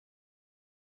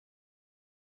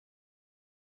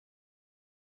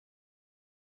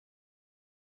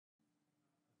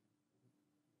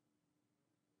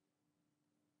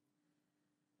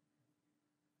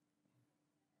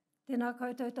Tēnā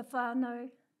koutou te whānau,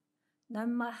 nau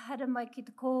mahara mai ki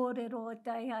te kōrero o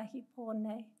te aiahi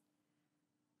pōnei.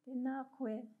 Tēnā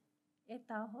koe e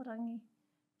tāhorangi,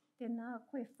 tēnā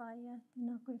koe whaia,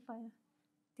 tēnā koe whaia,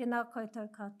 tēnā koutou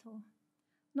katoa.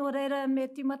 Nō reira me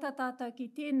timata tātou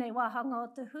ki tēnei wāhanga o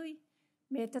te hui,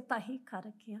 me te tahi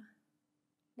karakia.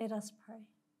 Let us pray.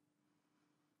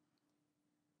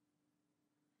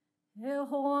 He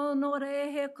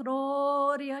honore, he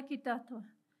kroria ki tātua,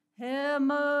 he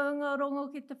maunga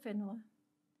rongo ki te whenua,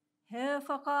 he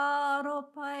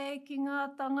whakaaro pai ki ngā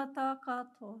tangata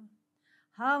katoa,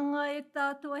 hanga e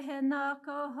tātua he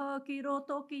nākaha ki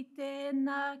roto ki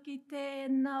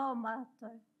tēnā o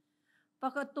mātou.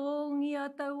 Whakatongia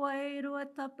tau airua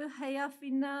tapu hei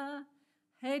awhina,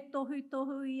 hei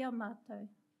tohu i a mātou.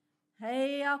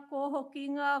 Hei ako hoki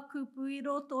ngā kupu i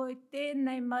roto i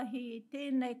tēnei mahi, i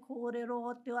tēnei kōrero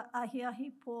o te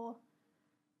ahi pō.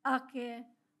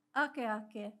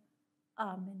 Ake,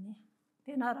 āmene.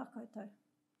 Tēnā rā koutou.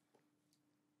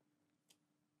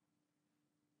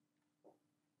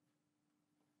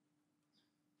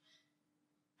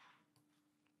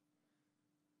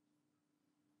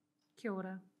 Kia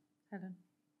ora, Helen.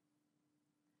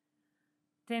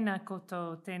 Tēnā koto,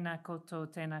 tēnā koto,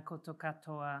 tēnā koto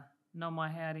katoa. No mai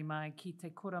heari mai ki te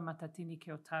kura matatini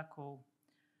ki o tākou.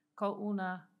 Ko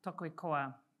una toko i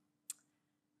koa.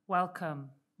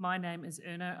 Welcome. My name is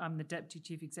Una. I'm the Deputy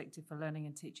Chief Executive for Learning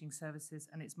and Teaching Services,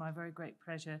 and it's my very great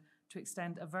pleasure to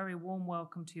extend a very warm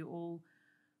welcome to you all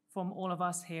from all of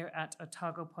us here at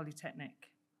Otago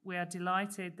Polytechnic. We are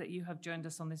delighted that you have joined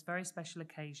us on this very special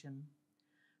occasion,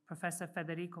 Professor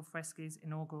Federico Freschi's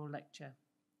inaugural lecture.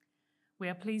 We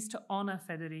are pleased to honour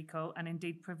Federico and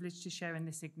indeed privileged to share in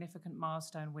this significant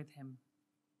milestone with him.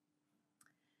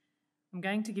 I'm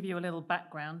going to give you a little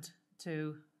background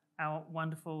to our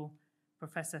wonderful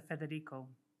Professor Federico.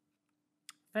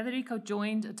 Federico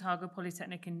joined Otago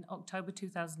Polytechnic in October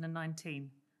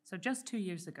 2019, so just 2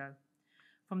 years ago,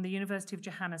 from the University of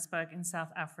Johannesburg in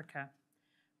South Africa,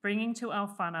 bringing to our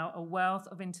whānau a wealth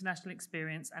of international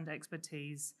experience and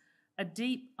expertise, a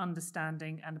deep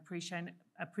understanding and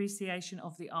appreciation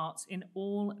of the arts in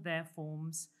all their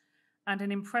forms, and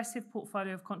an impressive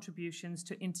portfolio of contributions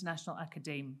to international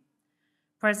academe.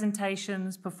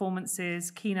 Presentations,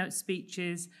 performances, keynote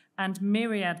speeches, and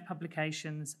myriad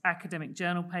publications, academic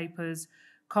journal papers,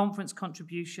 conference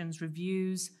contributions,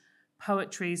 reviews,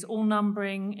 poetries, all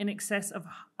numbering in excess of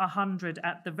 100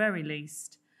 at the very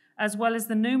least, as well as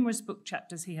the numerous book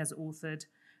chapters he has authored,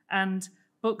 and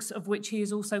books of which he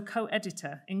is also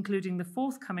co-editor, including the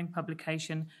forthcoming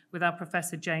publication with our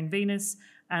Professor Jane Venus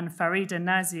and Farida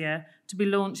Nazia, to be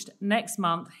launched next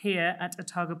month here at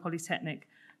Otago Polytechnic,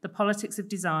 The Politics of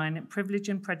Design, Privilege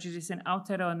and Prejudice in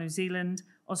Aotearoa, New Zealand,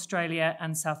 Australia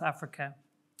and South Africa.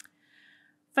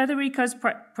 Federico's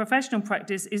professional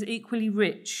practice is equally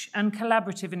rich and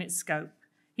collaborative in its scope.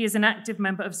 He is an active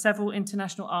member of several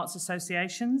international arts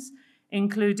associations,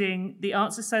 including the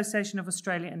Arts Association of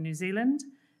Australia and New Zealand,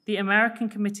 the American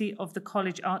Committee of the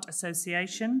College Art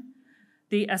Association,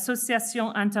 the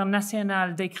Association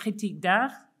Internationale des Critiques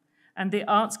d'Art, and the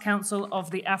Arts Council of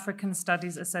the African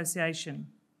Studies Association.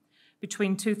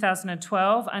 Between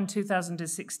 2012 and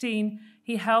 2016,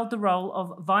 he held the role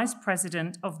of Vice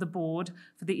President of the Board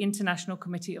for the International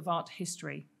Committee of Art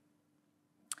History.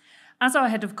 As our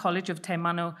head of College of Te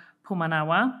Manu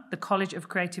Pumanawa, the College of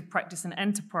Creative Practice and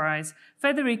Enterprise,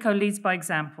 Federico leads by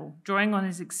example, drawing on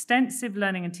his extensive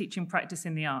learning and teaching practice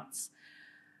in the arts.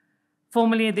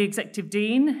 Formerly the Executive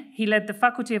Dean, he led the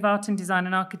Faculty of Art and Design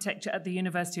and Architecture at the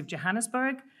University of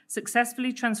Johannesburg,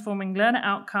 successfully transforming learner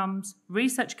outcomes,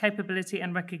 research capability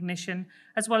and recognition,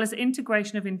 as well as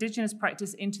integration of Indigenous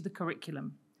practice into the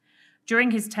curriculum.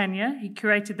 During his tenure, he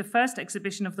curated the first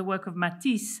exhibition of the work of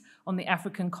Matisse on the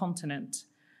African continent.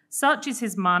 Such is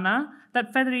his mana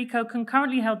that Federico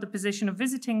concurrently held the position of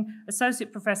visiting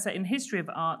associate professor in history of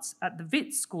arts at the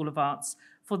Wits School of Arts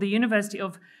for the University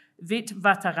of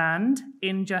Witwatersrand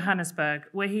in Johannesburg,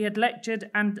 where he had lectured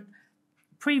and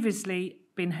previously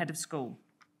been head of school.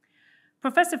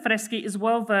 Professor Freschi is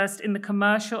well versed in the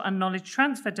commercial and knowledge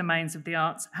transfer domains of the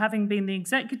arts, having been the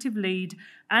executive lead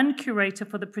and curator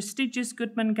for the prestigious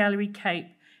Goodman Gallery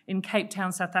Cape in Cape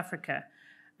Town, South Africa,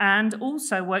 and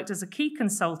also worked as a key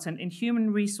consultant in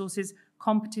human resources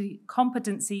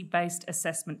competency-based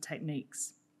assessment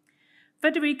techniques.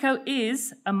 Federico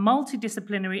is a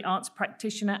multidisciplinary arts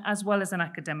practitioner as well as an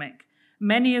academic.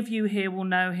 Many of you here will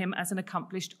know him as an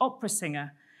accomplished opera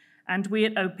singer, and we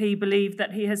at OP believe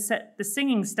that he has set the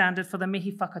singing standard for the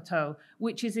mihi whakatau,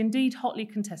 which is indeed hotly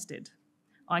contested,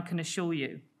 I can assure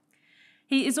you.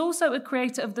 He is also a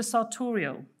creator of the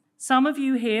sartorial, Some of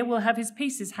you here will have his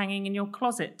pieces hanging in your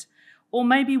closet, or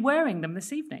maybe wearing them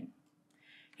this evening.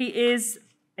 He is,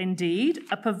 indeed,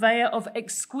 a purveyor of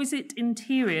exquisite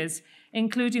interiors,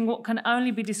 including what can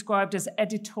only be described as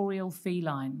editorial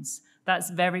felines. That's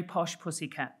very posh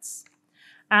pussycats.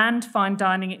 And fine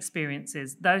dining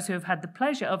experiences. Those who have had the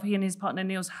pleasure of he and his partner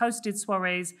Neil's hosted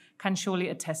soirees can surely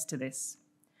attest to this.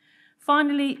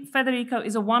 Finally, Federico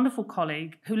is a wonderful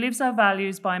colleague who lives our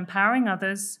values by empowering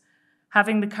others,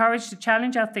 having the courage to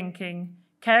challenge our thinking,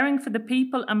 caring for the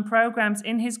people and programs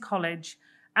in his college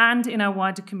and in our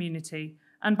wider community,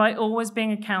 and by always being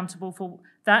accountable for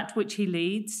that which he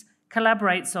leads,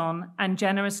 collaborates on, and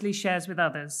generously shares with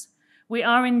others. We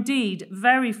are indeed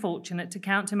very fortunate to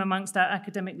count him amongst our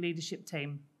academic leadership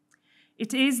team.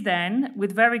 It is then,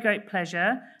 with very great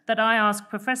pleasure, that I ask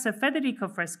Professor Federico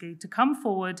Freschi to come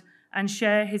forward and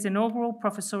share his inaugural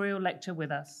professorial lecture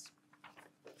with us.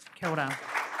 Kia ora.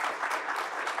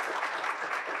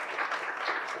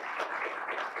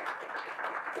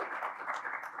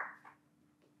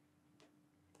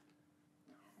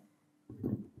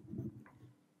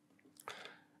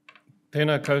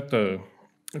 Tēnā koutou,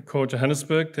 ko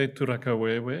Johannesburg te turaka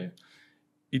wewe,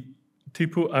 I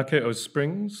tipu ake o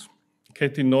Springs,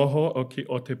 ke te noho o ki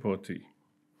Otepoti.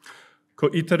 Ko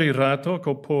Itari rato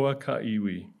ko Poa ka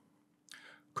iwi.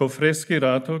 Ko Freschi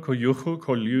rato ko Yuhu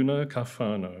ko Luna ka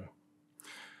whānau.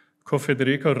 Ko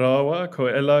Federico rawa ko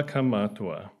Ella ka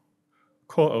mātua.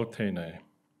 Ko o tēnei.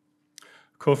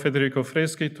 Ko Federico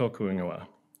Freschi tōku ingoa.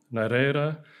 Nā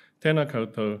reira, tēnā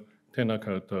koutou, tēnā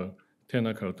koutou,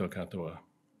 tēnā koutou katoa.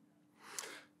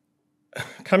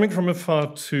 Coming from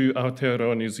afar to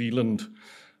Aotearoa, New Zealand,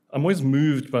 I'm always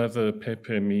moved by the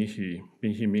pepe mihi,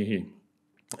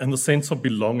 and the sense of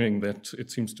belonging that it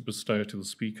seems to bestow to the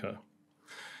speaker.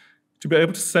 To be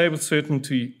able to say with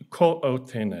certainty, ko o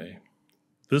tēnei,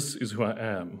 this is who I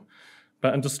am,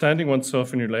 by understanding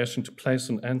oneself in relation to place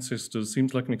and ancestors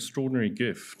seems like an extraordinary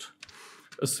gift,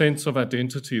 a sense of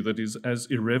identity that is as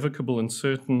irrevocable and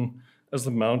certain as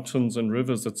the mountains and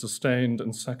rivers that sustained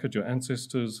and succored your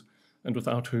ancestors and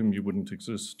without whom you wouldn't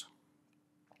exist.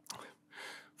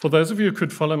 For those of you who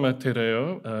could follow my te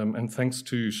reo, and thanks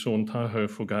to Sean Tahoe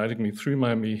for guiding me through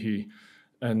my mihi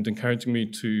and encouraging me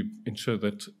to ensure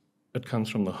that it comes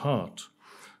from the heart,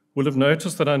 will have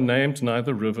noticed that I named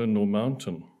neither river nor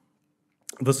mountain.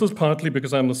 This was partly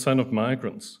because I'm the son of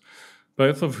migrants,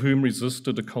 both of whom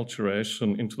resisted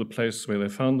acculturation into the place where they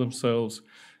found themselves,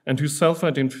 and whose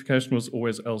self-identification was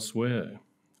always elsewhere,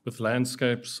 with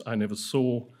landscapes I never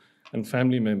saw and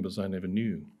family members I never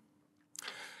knew.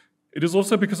 It is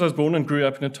also because I was born and grew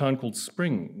up in a town called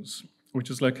Springs, which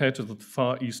is located at the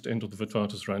far east end of the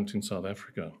Witwatersrand in South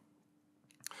Africa.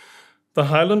 The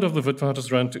highland of the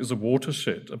Witwatersrand is a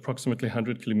watershed approximately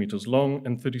 100 kilometers long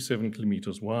and 37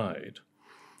 kilometers wide,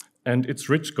 and its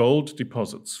rich gold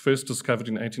deposits, first discovered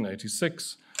in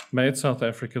 1886, made South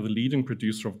Africa the leading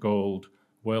producer of gold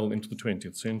well into the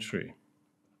 20th century.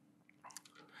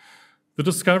 The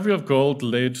discovery of gold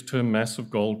led to a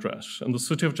massive gold rush, and the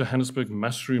city of Johannesburg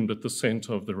mushroomed at the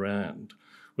center of the Rand,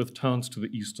 with towns to the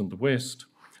east and the west,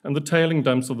 and the tailing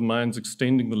dumps of the mines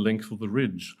extending the length of the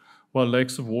ridge, while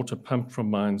lakes of water pumped from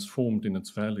mines formed in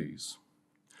its valleys.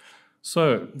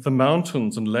 So, the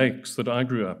mountains and lakes that I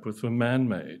grew up with were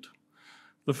man-made,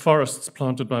 the forests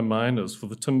planted by miners for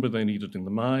the timber they needed in the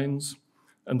mines,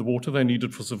 and the water they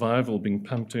needed for survival being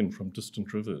pumped in from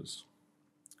distant rivers.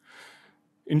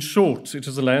 In short, it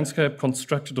is a landscape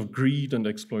constructed of greed and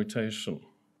exploitation.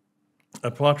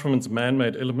 Apart from its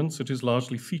man-made elements, it is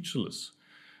largely featureless,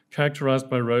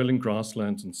 characterized by rolling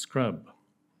grasslands and scrub.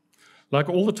 Like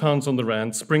all the towns on the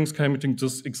Rand, Springs came into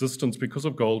existence because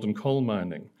of gold and coal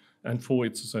mining and for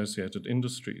its associated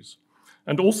industries.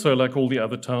 And also, like all the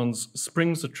other towns,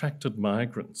 Springs attracted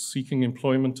migrants seeking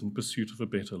employment in pursuit of a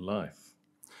better life.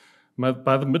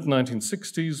 By the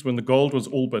mid-1960s, when the gold was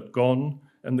all but gone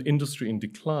and the industry in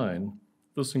decline,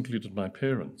 this included my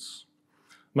parents.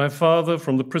 My father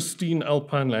from the pristine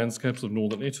alpine landscapes of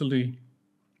northern Italy,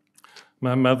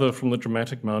 my mother from the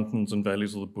dramatic mountains and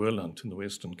valleys of the Boerland in the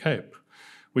Western Cape,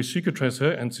 where she could trace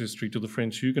her ancestry to the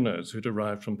French Huguenots who'd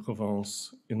arrived from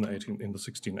Provence in the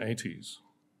 1680s.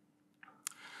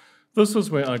 This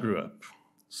is where I grew up,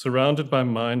 surrounded by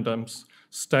mine dumps,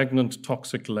 stagnant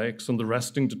toxic lakes, and the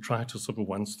rusting detritus of a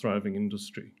once thriving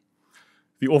industry.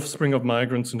 The offspring of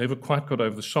migrants who never quite got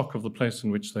over the shock of the place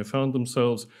in which they found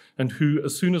themselves, and who,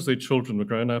 as soon as their children were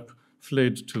grown up,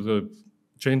 fled to the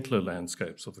gentler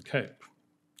landscapes of the Cape.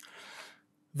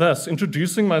 Thus,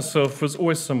 introducing myself was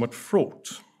always somewhat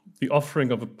fraught, the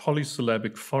offering of a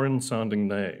polysyllabic foreign-sounding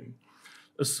name,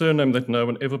 a surname that no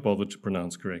one ever bothered to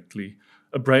pronounce correctly,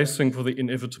 a bracing for the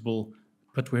inevitable,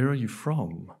 but where are you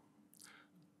from?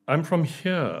 I'm from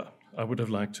here, I would have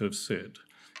liked to have said,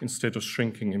 instead of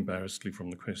shrinking embarrassedly from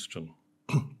the question.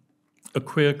 A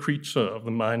queer creature of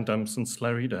the mine dumps and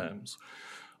slurry dams,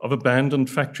 of abandoned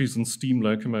factories and steam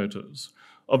locomotives,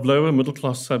 of lower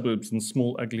middle-class suburbs and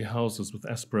small ugly houses with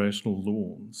aspirational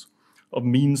lawns, of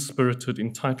mean-spirited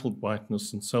entitled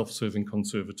whiteness and self-serving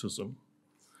conservatism.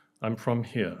 I'm from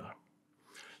here.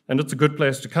 And it's a good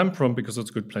place to come from because it's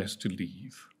a good place to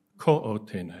leave. Ko o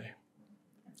tēnei.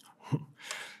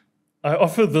 I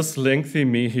offer this lengthy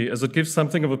mihi as it gives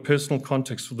something of a personal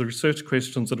context for the research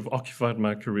questions that have occupied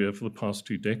my career for the past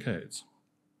 2 decades.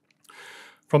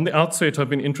 From the outset, I've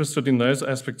been interested in those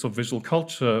aspects of visual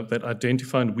culture that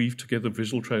identify and weave together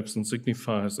visual tropes and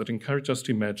signifiers that encourage us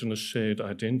to imagine a shared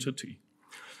identity.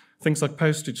 Things like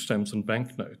postage stamps and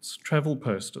banknotes, travel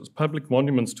posters, public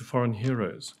monuments to foreign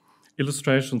heroes,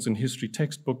 illustrations in history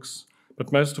textbooks,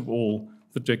 but most of all,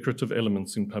 the decorative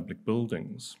elements in public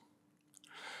buildings.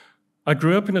 I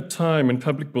grew up in a time when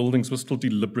public buildings were still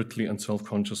deliberately and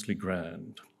self-consciously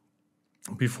grand.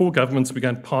 Before governments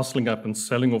began parceling up and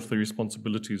selling off their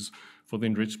responsibilities for the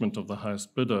enrichment of the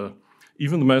highest bidder,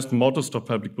 even the most modest of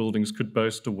public buildings could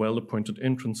boast a well-appointed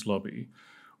entrance lobby,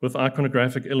 with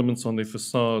iconographic elements on their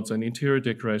facades and interior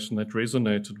decoration that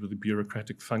resonated with the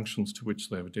bureaucratic functions to which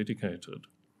they were dedicated.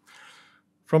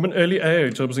 From an early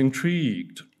age, I was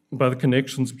intrigued by the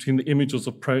connections between the images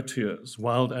of proteas,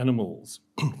 wild animals,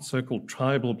 so-called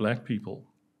tribal black people,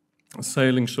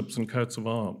 sailing ships and coats of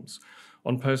arms,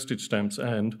 on postage stamps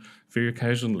and, very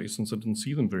occasionally, since I didn't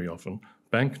see them very often,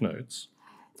 banknotes,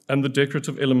 and the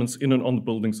decorative elements in and on the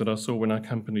buildings that I saw when I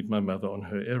accompanied my mother on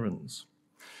her errands.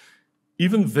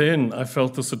 Even then, I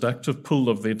felt the seductive pull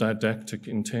of their didactic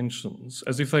intentions,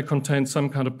 as if they contained some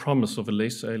kind of promise of a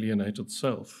less alienated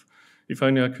self, if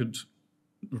only I could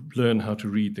learn how to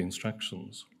read the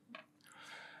instructions.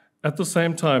 At the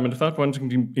same time, and without wanting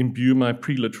to imbue my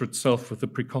pre-literate self with a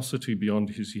precocity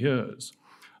beyond his years,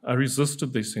 I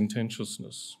resisted their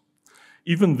sententiousness.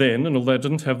 Even then, and although I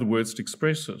didn't have the words to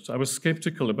express it, I was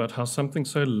skeptical about how something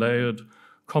so layered,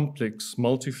 complex,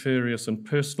 multifarious, and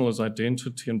personal as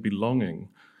identity and belonging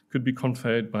could be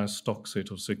conveyed by a stock set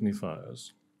of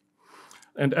signifiers.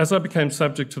 And as I became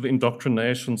subject to the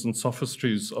indoctrinations and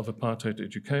sophistries of apartheid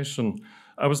education,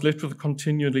 I was left with a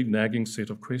continually nagging set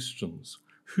of questions.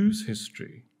 Whose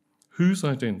history, whose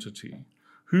identity,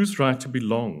 whose right to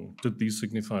belong did these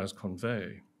signifiers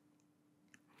convey?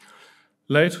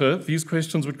 Later, these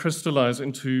questions would crystallize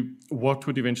into what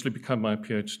would eventually become my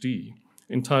PhD,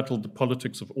 entitled The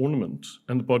Politics of Ornament,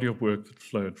 and the body of work that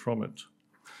flowed from it.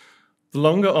 The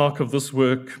longer arc of this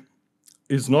work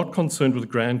is not concerned with the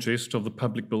grand gesture of the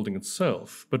public building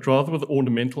itself, but rather with the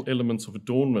ornamental elements of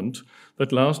adornment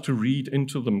that allow us to read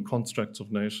into them constructs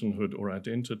of nationhood or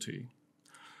identity.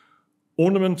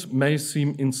 Ornament may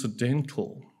seem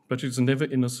incidental, but it is never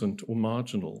innocent or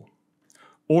marginal.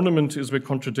 Ornament is where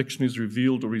contradiction is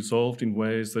revealed or resolved in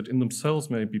ways that in themselves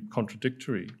may be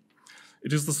contradictory.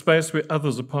 It is the space where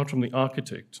others, apart from the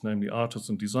architect, namely artists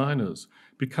and designers,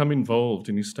 become involved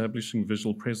in establishing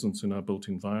visual presence in our built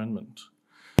environment.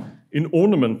 In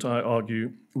ornament, I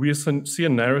argue, we see a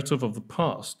narrative of the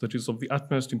past that is of the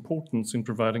utmost importance in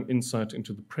providing insight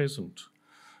into the present,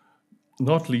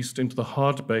 not least into the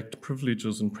hard-baked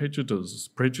privileges and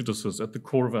prejudices at the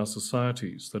core of our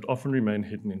societies that often remain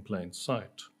hidden in plain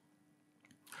sight.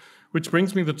 Which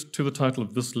brings me to the title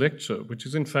of this lecture, which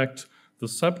is in fact the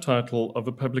subtitle of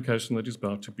a publication that is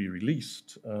about to be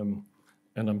released.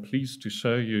 And I'm pleased to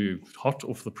show you, hot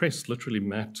off the press, literally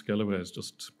Matt Galloway has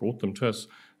just brought them to us,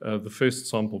 the first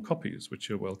sample copies, which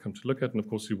you're welcome to look at. And of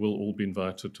course, you will all be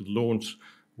invited to the launch,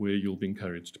 where you'll be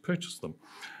encouraged to purchase them.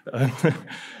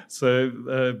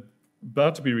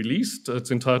 About to be released,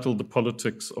 it's entitled The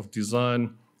Politics of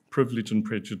Design, Privilege and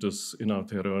Prejudice in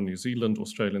Aotearoa, New Zealand,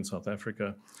 Australia and South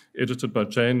Africa, edited by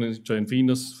Jane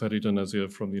Venus, Farida Nazir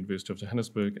from the University of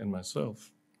Johannesburg, and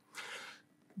myself.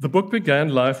 The book began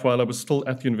life while I was still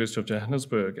at the University of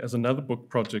Johannesburg as another book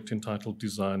project entitled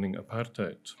Designing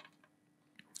Apartheid.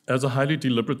 As a highly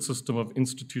deliberate system of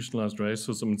institutionalized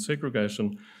racism and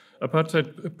segregation,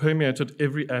 apartheid permeated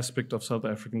every aspect of South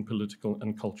African political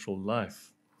and cultural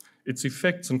life. Its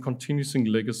effects and continuing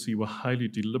legacy were highly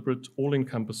deliberate,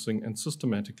 all-encompassing, and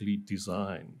systematically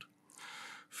designed.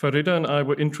 Farida and I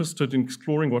were interested in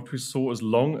exploring what we saw as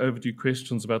long overdue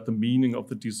questions about the meaning of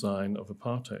the design of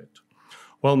apartheid.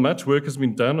 While much work has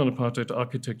been done on apartheid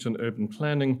architecture and urban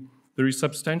planning, there is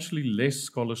substantially less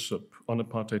scholarship on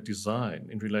apartheid design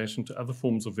in relation to other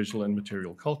forms of visual and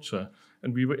material culture,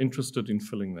 and we were interested in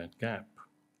filling that gap.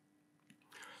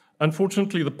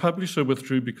 Unfortunately, the publisher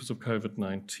withdrew because of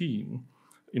COVID-19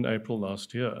 in April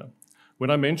last year.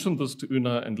 When I mentioned this to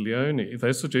Una and Leonie,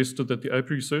 they suggested that the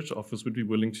Open Research Office would be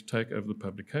willing to take over the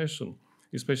publication,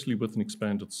 especially with an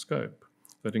expanded scope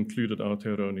that included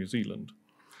Aotearoa New Zealand.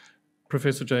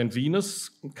 Professor Jane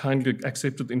Venus kindly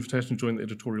accepted the invitation to join the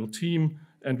editorial team,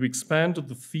 and we expanded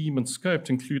the theme and scope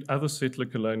to include other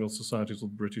settler-colonial societies of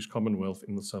the British Commonwealth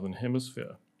in the Southern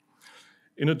Hemisphere.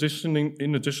 In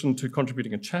addition to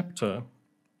contributing a chapter,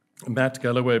 Matt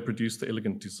Galloway produced The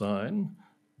Elegant Design.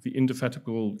 The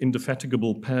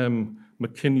indefatigable Pam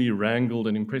McKinley wrangled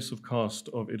an impressive cast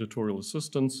of editorial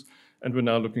assistants, and we're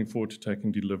now looking forward to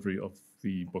taking delivery of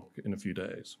the book in a few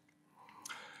days.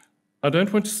 I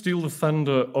don't want to steal the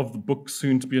thunder of the book's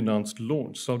soon-to-be-announced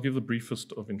launch, so I'll give the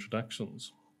briefest of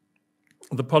introductions.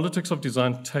 The Politics of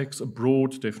Design takes a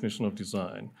broad definition of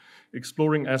design,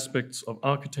 exploring aspects of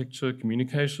architecture,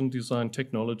 communication design,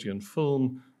 technology, and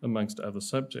film, amongst other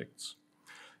subjects.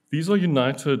 These are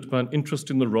united by an interest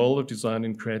in the role of design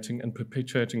in creating and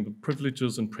perpetuating the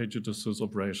privileges and prejudices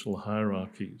of racial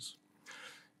hierarchies.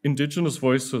 Indigenous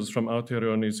voices from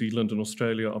Aotearoa, New Zealand, and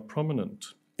Australia are prominent,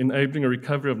 enabling a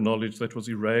recovery of knowledge that was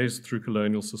erased through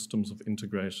colonial systems of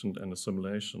integration and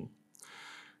assimilation.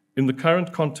 In the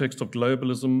current context of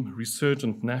globalism,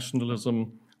 resurgent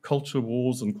nationalism, culture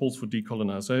wars, and calls for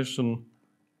decolonisation,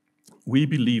 we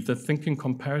believe that thinking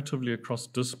comparatively across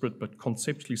disparate but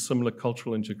conceptually similar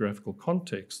cultural and geographical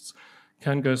contexts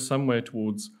can go some way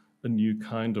towards a new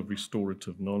kind of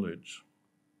restorative knowledge.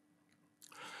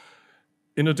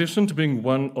 In addition to being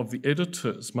one of the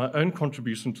editors, my own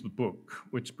contribution to the book,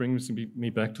 which brings me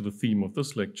back to the theme of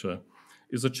this lecture,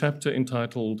 is a chapter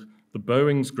entitled The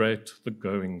Boeing's Great, the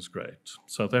Going's Great,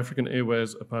 South African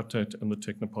Airways, Apartheid and the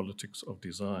Technopolitics of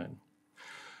Design.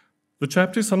 The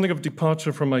chapter is something of a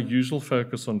departure from my usual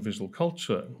focus on visual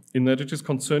culture, in that it is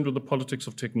concerned with the politics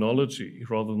of technology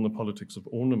rather than the politics of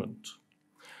ornament.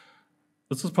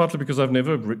 This is partly because I've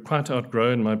never quite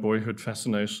outgrown my boyhood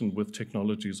fascination with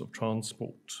technologies of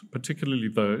transport, particularly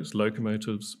those,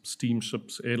 locomotives,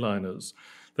 steamships, airliners,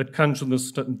 that conjure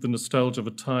the nostalgia of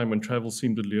a time when travel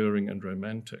seemed alluring and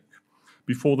romantic,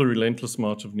 before the relentless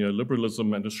march of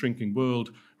neoliberalism and a shrinking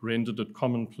world rendered it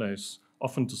commonplace,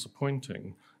 often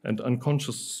disappointing, and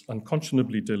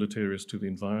unconscionably deleterious to the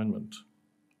environment.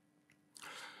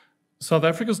 South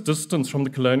Africa's distance from the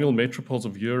colonial metropoles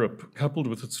of Europe, coupled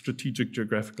with its strategic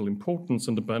geographical importance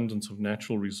and abundance of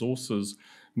natural resources,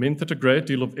 meant that a great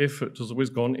deal of effort has always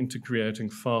gone into creating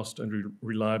fast and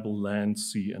reliable land,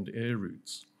 sea, and air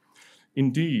routes.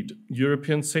 Indeed,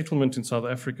 European settlement in South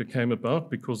Africa came about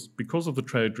because of the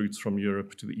trade routes from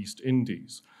Europe to the East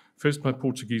Indies, first by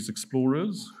Portuguese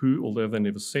explorers who, although they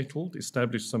never settled,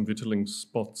 established some victualling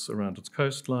spots around its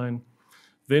coastline,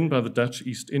 then by the Dutch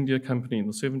East India Company in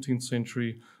the 17th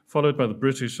century, followed by the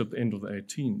British at the end of the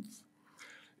 18th.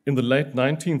 In the late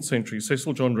 19th century,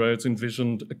 Cecil John Rhodes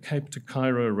envisioned a Cape to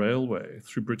Cairo railway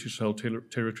through British-held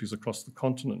territories across the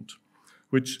continent,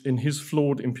 which, in his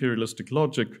flawed imperialistic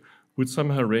logic, would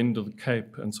somehow render the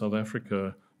Cape and South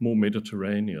Africa more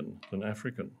Mediterranean than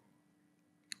African.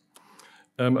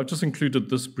 I've just included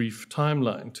this brief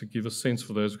timeline to give a sense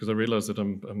for those, because I realize that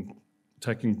I'm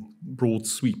taking broad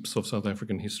sweeps of South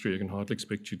African history. I can hardly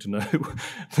expect you to know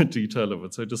the detail of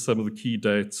it. So just some of the key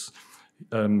dates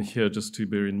here just to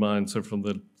bear in mind. So from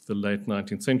the late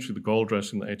 19th century, the gold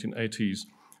rush in the 1880s,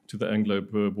 to the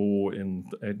Anglo-Boer War in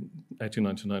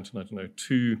 1899 to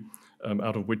 1902,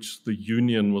 out of which the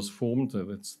Union was formed.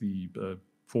 That's the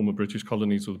former British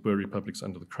colonies or the Boer republics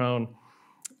under the Crown.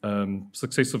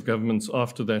 Successive governments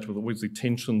after that, with always the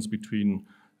tensions between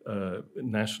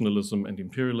nationalism and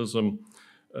imperialism.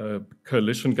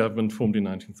 Coalition government formed in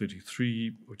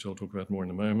 1933, which I'll talk about more in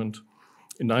a moment.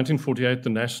 In 1948, the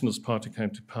Nationalist Party came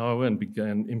to power and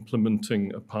began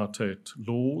implementing apartheid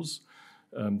laws.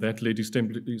 That led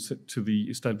to the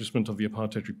establishment of the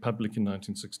Apartheid Republic in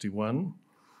 1961.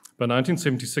 By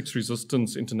 1976,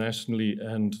 resistance internationally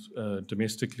and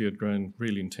domestically had grown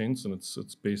really intense, and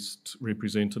it's best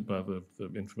represented by the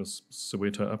infamous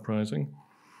Soweto uprising.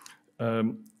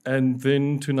 And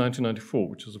then to 1994,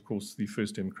 which is, of course, the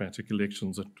first democratic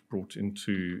elections that brought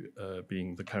into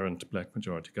being the current black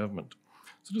majority government.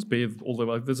 So just bear,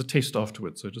 although there's a test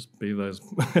afterwards, so just bear those,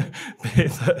 bear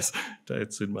those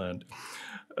dates in mind.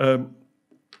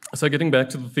 So getting back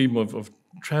to the theme of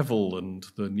travel and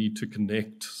the need to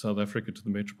connect South Africa to the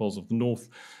metropoles of the north,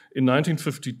 in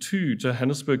 1952,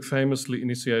 Johannesburg famously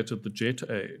initiated the jet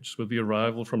age with the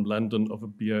arrival from London of a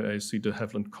BOAC de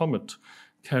Havilland Comet,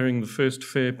 carrying the first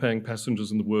fare-paying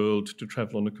passengers in the world to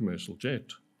travel on a commercial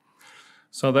jet.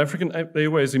 South African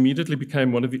Airways immediately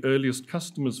became one of the earliest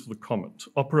customers for the Comet,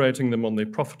 operating them on their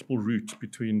profitable route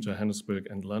between Johannesburg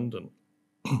and London.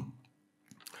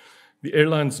 The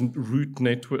airline's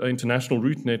international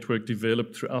route network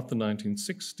developed throughout the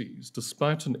 1960s,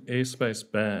 despite an airspace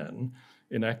ban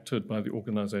enacted by the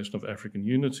Organization of African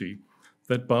Unity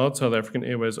that barred South African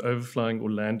Airways overflying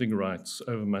or landing rights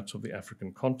over much of the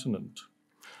African continent.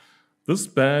 This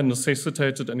ban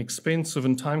necessitated an expensive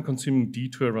and time-consuming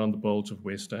detour around the bulge of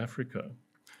West Africa.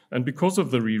 And because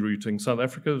of the rerouting, South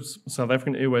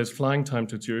African Airways' flying time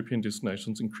to its European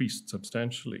destinations increased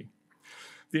substantially.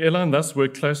 The airline thus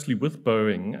worked closely with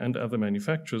Boeing and other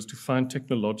manufacturers to find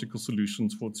technological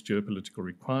solutions for its geopolitical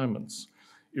requirements,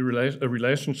 a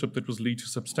relationship that was lead to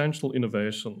substantial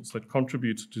innovations that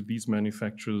contributed to these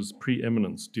manufacturers'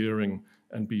 preeminence during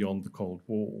and beyond the Cold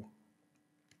War.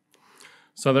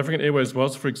 South African Airways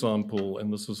was, for example,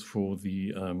 and this is for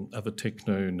the other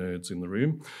techno nerds in the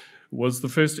room, was the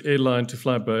first airline to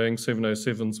fly Boeing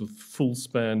 707s with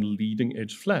full-span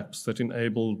leading-edge flaps that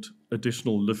enabled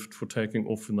additional lift for taking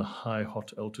off in the high,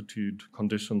 hot altitude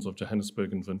conditions of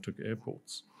Johannesburg and Windhoek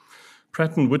airports.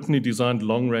 Pratt & Whitney designed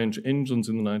long-range engines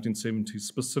in the 1970s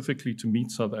specifically to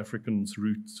meet South Africans'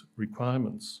 route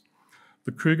requirements.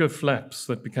 The Kruger flaps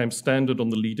that became standard on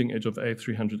the leading edge of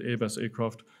A300 Airbus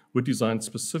aircraft were designed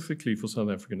specifically for South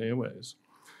African Airways.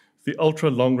 The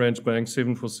ultra-long-range Boeing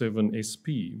 747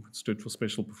 SP, which stood for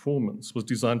Special Performance, was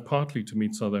designed partly to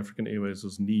meet South African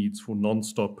Airways' needs for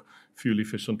non-stop,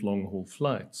 fuel-efficient long-haul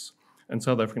flights. And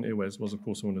South African Airways was, of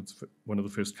course, one of the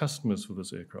first customers for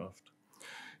this aircraft.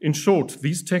 In short,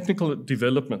 these technical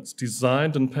developments,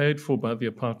 designed and paid for by the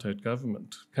apartheid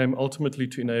government, came ultimately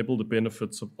to enable the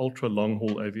benefits of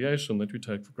ultra-long-haul aviation that we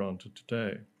take for granted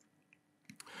today.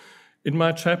 In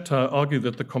my chapter, I argue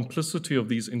that the complicity of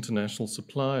these international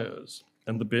suppliers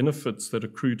and the benefits that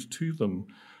accrued to them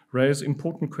raise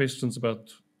important questions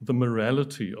about the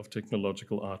morality of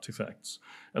technological artifacts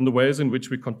and the ways in which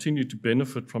we continue to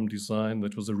benefit from design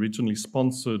that was originally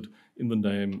sponsored in the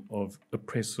name of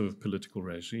oppressive political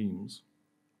regimes.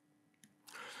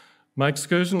 My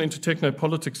excursion into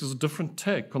technopolitics is a different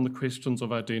take on the questions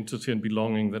of identity and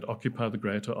belonging that occupy the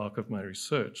greater arc of my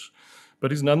research,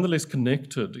 but is nonetheless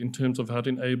connected in terms of how it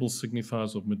enables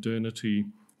signifiers of modernity,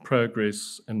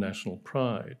 progress, and national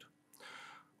pride.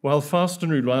 While fast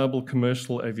and reliable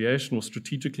commercial aviation was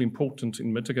strategically important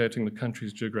in mitigating the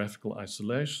country's geographical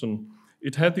isolation,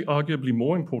 it had the arguably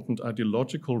more important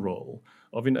ideological role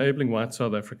of enabling white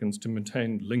South Africans to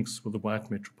maintain links with the white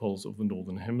metropoles of the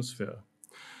Northern Hemisphere.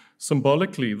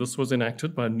 Symbolically, this was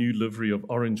enacted by a new livery of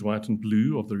orange, white, and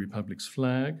blue of the Republic's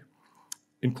flag,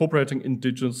 incorporating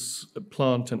indigenous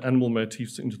plant and animal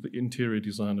motifs into the interior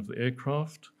design of the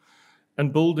aircraft,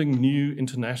 and building new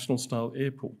international-style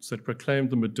airports that proclaimed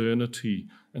the modernity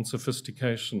and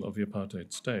sophistication of the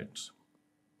apartheid state.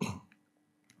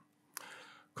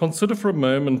 Consider for a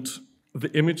moment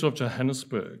the image of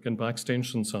Johannesburg, and by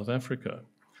extension South Africa,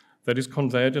 that is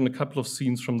conveyed in a couple of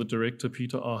scenes from the director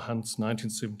Peter R. Hunt's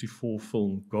 1974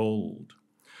 film Gold.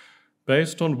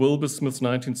 Based on Wilbur Smith's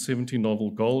 1970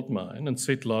 novel Goldmine and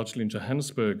set largely in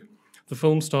Johannesburg, the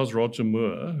film stars Roger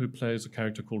Moore, who plays a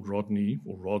character called Rodney,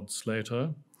 or Rod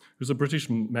Slater, who's a British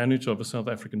manager of a South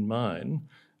African mine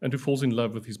and who falls in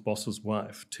love with his boss's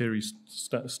wife, Terry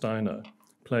Steiner,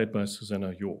 played by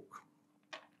Susanna York.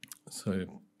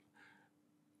 So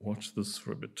watch this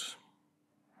for a bit.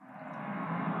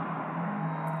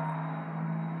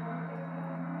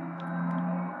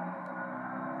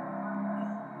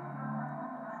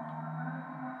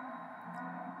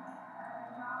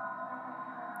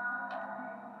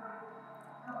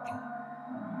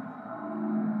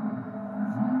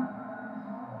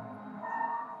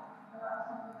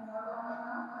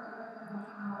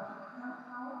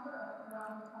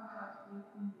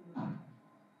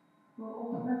 For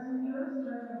all passengers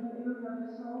traveling in the area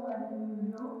of Seoul and in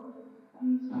New York,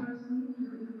 please proceed to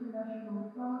the International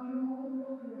Departure Hall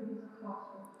for clearance of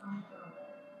passport control.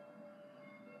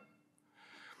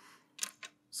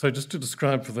 So just to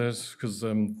describe for those, because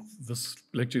this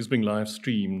lecture is being live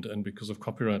streamed and because of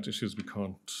copyright issues we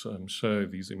can't show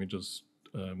these images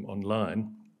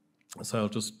online. So I'll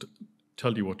just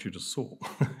tell you what you just saw.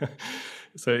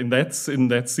 So in that scene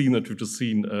that we've just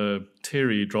seen,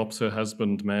 Terry drops her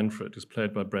husband, Manfred, who's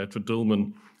played by Bradford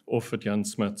Dillman, off at Jan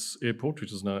Smuts Airport,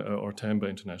 which is now Tambo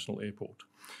International Airport.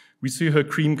 We see her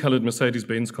cream-colored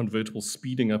Mercedes-Benz convertible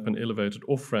speeding up an elevated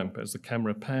off-ramp as the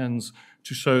camera pans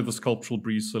to show the sculptural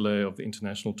brise-soleil of the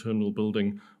International Terminal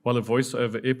building, while a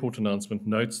voice-over airport announcement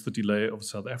notes the delay of a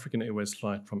South African Airways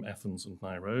flight from Athens and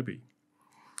Nairobi.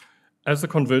 As the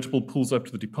convertible pulls up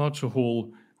to the departure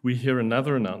hall, we hear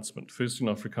another announcement, first in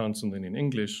Afrikaans and then in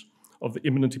English, of the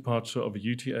imminent departure of a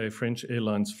UTA French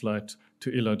Airlines flight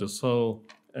to Île de Sal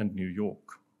and New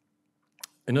York.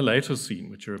 In a later scene,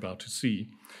 which you're about to see,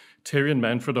 Terry and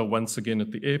Manfred are once again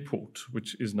at the airport,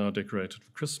 which is now decorated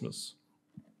for Christmas.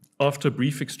 After a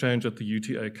brief exchange at the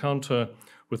UTA counter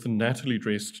with a nattily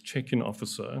dressed check-in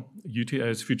officer,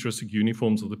 UTA's futuristic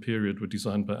uniforms of the period were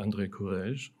designed by André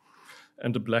Courage,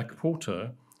 and a black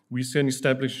porter, we see an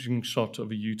establishing shot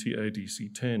of a UTA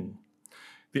DC-10.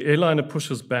 The airliner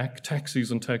pushes back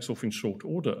taxis and takes off in short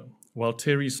order, while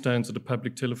Terry stands at a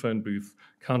public telephone booth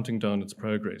counting down its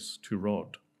progress to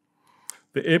Rod.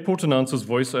 The airport announcer's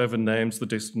voiceover names the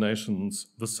destinations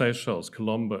the Seychelles,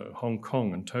 Colombo, Hong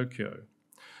Kong, and Tokyo.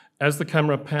 As the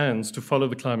camera pans to follow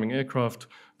the climbing aircraft,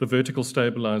 the vertical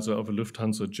stabilizer of a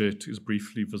Lufthansa jet is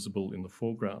briefly visible in the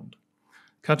foreground.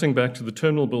 Cutting back to the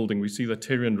terminal building, we see that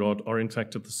Terry and Rod are in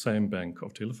fact at the same bank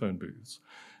of telephone booths.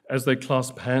 As they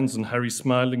clasp hands and hurry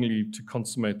smilingly to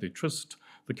consummate their tryst,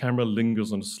 the camera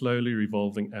lingers on a slowly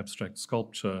revolving abstract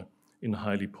sculpture in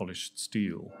highly polished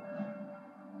steel.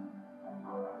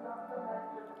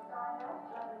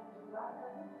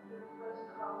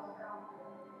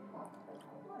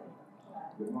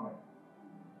 Good morning.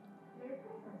 Merry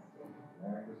Christmas.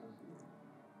 Merry Christmas to you.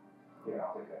 Here,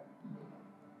 I'll take that.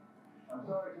 I'm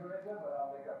sorry, Teresa, but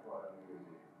I'll make up for it on New Year's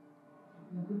Eve.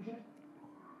 No good trip?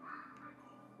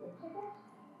 Your ticket?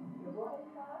 Your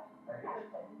boarding card? Thank you.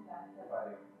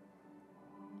 Bye.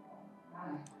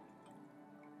 Bye.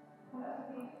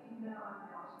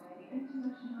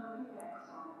 International artefacts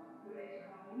related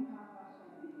to impact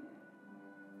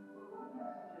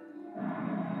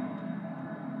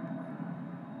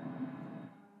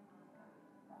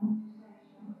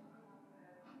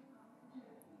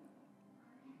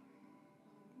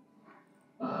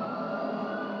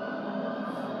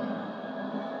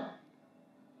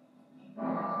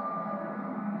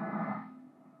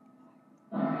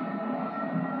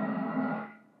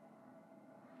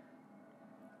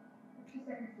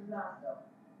Last stop.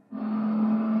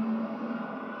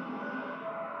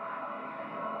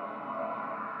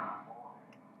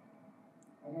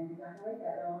 And then you got to wait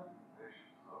that long.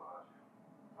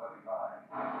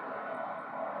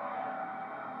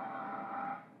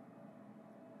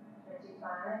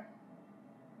 25.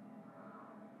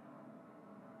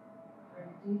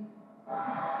 20.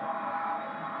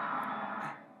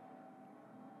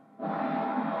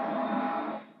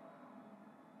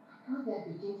 Oh, that's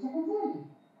 15 seconds early.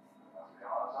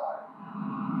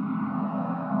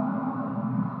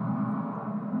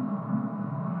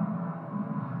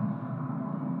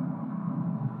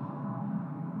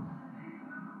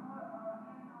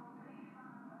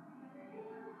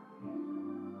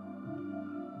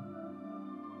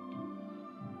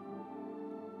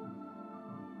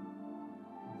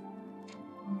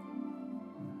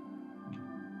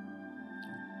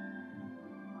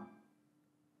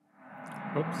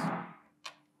 Oops.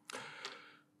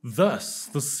 Thus,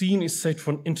 the scene is set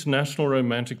for an international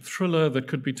romantic thriller that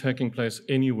could be taking place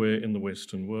anywhere in the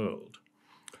Western world.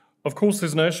 Of course,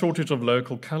 there's no shortage of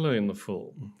local color in the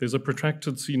film. There's a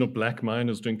protracted scene of black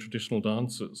miners doing traditional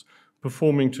dances,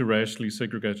 performing to racially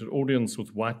segregated audience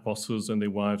with white bosses and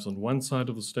their wives on one side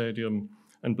of the stadium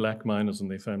and black miners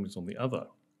and their families on the other.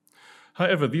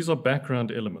 However, these are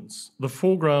background elements. The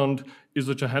foreground is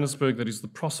a Johannesburg that is the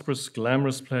prosperous,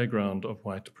 glamorous playground of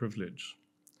white privilege.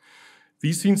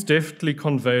 These scenes deftly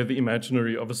convey the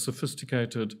imaginary of a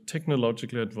sophisticated,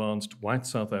 technologically advanced white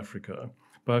South Africa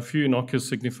by a few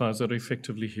innocuous signifiers that are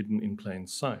effectively hidden in plain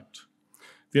sight.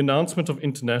 The announcement of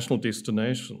international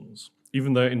destinations,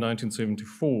 even though in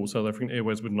 1974, South African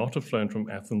Airways would not have flown from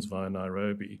Athens via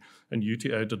Nairobi, and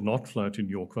UTA did not fly to New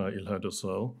York via Île de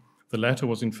Sal. The latter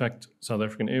was, in fact, South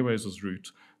African Airways'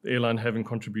 route, the airline having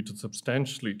contributed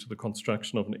substantially to the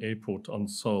construction of an airport on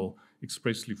Seoul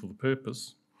expressly for the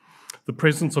purpose. The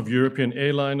presence of European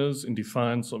airliners in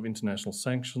defiance of international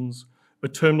sanctions, a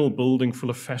terminal building full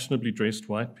of fashionably dressed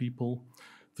white people,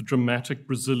 the dramatic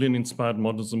Brazilian-inspired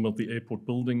modernism of the airport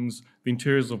buildings, the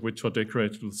interiors of which are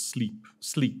decorated with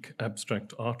sleek,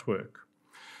 abstract artwork.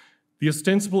 The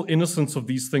ostensible innocence of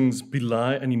these things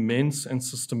belie an immense and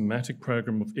systematic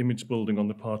program of image building on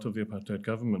the part of the apartheid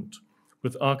government,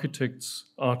 with architects,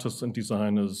 artists, and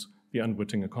designers the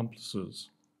unwitting accomplices.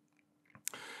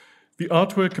 The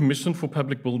artwork commissioned for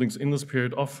public buildings in this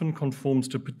period often conforms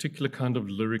to a particular kind of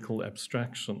lyrical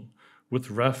abstraction, with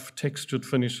rough, textured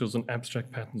finishes and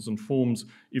abstract patterns and forms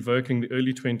evoking the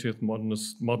early 20th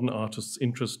modern artists'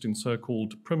 interest in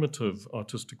so-called primitive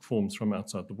artistic forms from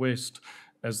outside the West,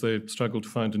 as they struggle to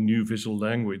find a new visual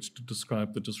language to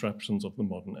describe the disruptions of the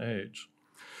modern age.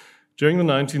 During the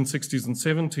 1960s and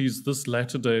 70s, this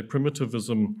latter-day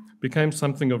primitivism became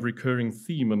something of recurring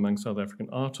theme among South African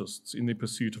artists in their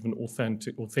pursuit of an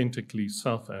authentically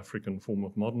South African form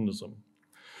of modernism.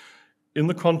 In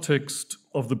the context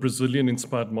of the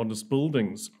Brazilian-inspired modernist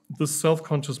buildings, this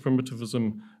self-conscious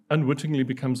primitivism unwittingly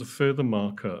becomes a further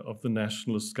marker of the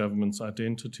nationalist government's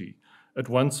identity, at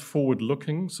once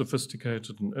forward-looking,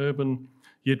 sophisticated and urban,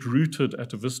 yet rooted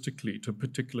atavistically to a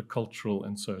particular cultural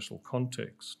and social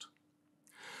context.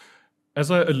 As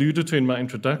I alluded to in my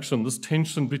introduction, this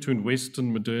tension between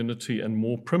Western modernity and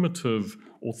more primitive,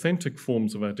 authentic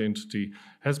forms of identity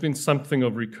has been something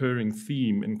of recurring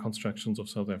theme in constructions of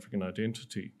South African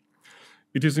identity.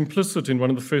 It is implicit in one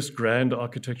of the first grand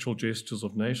architectural gestures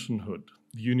of nationhood,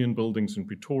 the Union Buildings in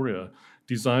Pretoria,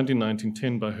 designed in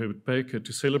 1910 by Herbert Baker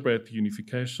to celebrate the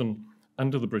unification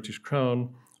under the British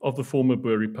Crown of the former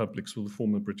Boer republics with the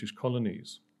former British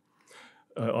colonies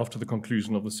after the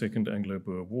conclusion of the Second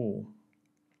Anglo-Boer War.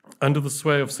 Under the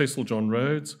sway of Cecil John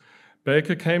Rhodes,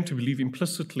 Baker came to believe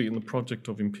implicitly in the project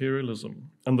of imperialism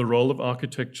and the role of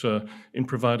architecture in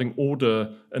providing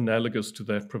order analogous to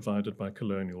that provided by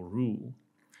colonial rule.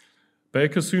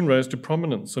 Baker soon rose to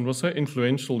prominence and was so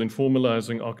influential in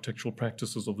formalizing architectural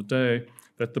practices of the day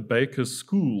that the Baker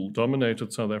School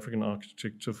dominated South African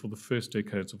architecture for the first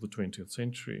decades of the 20th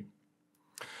century.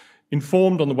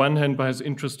 Informed on the one hand by his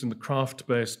interest in the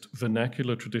craft-based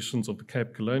vernacular traditions of the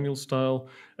Cape colonial style,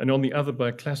 and on the other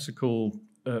by classical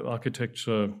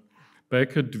architecture,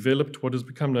 Baker developed what has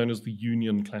become known as the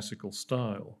Union classical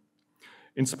style.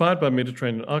 Inspired by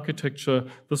Mediterranean architecture,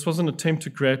 this was an attempt to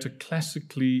create a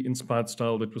classically inspired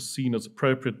style that was seen as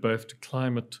appropriate both to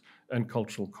climate and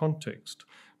cultural context,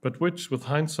 but which, with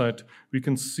hindsight, we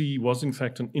can see was in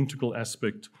fact an integral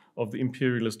aspect of the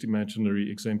imperialist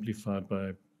imaginary exemplified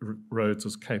by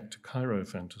Rhodes's Cape to Cairo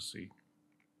fantasy.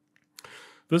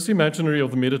 This imaginary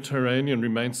of the Mediterranean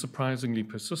remains surprisingly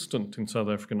persistent in South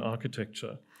African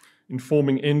architecture,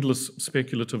 informing endless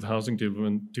speculative housing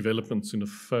developments in a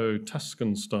faux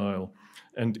Tuscan style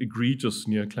and egregious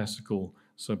neoclassical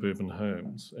suburban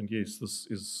homes. And yes, this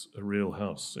is a real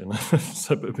house in a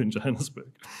suburb in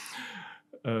Johannesburg.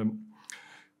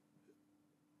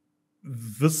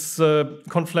 This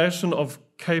conflation of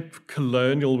Cape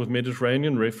colonial with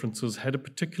Mediterranean references had a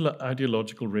particular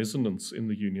ideological resonance in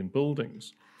the Union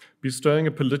buildings, bestowing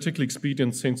a politically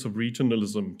expedient sense of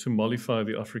regionalism to mollify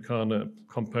the Afrikaner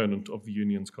component of the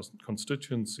Union's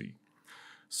constituency.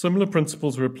 Similar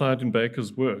principles were applied in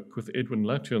Baker's work with Edwin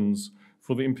Lutyens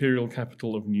for the imperial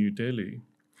capital of New Delhi.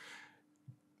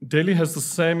 Delhi has the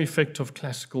same effect of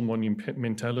classical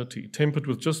monumentality, tempered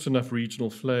with just enough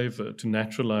regional flavor to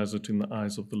naturalize it in the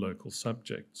eyes of the local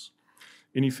subjects.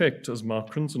 In effect, as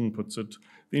Mark Crinson puts it,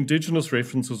 the indigenous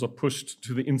references are pushed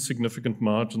to the insignificant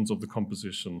margins of the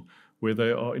composition, where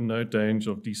they are in no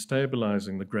danger of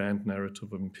destabilizing the grand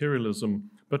narrative of imperialism,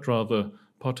 but rather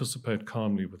participate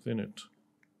calmly within it.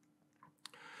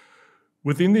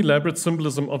 Within the elaborate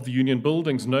symbolism of the Union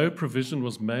buildings, no provision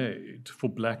was made for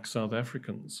Black South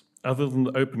Africans, other than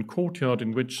the open courtyard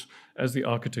in which, as the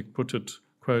architect put it,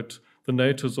 quote, the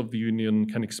natives of the Union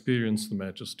can experience the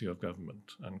majesty of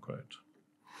government, unquote,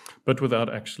 but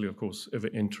without actually, of course, ever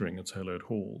entering its hallowed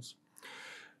halls.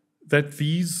 That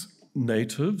these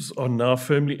natives are now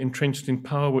firmly entrenched in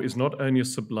power is not only a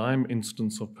sublime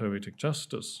instance of poetic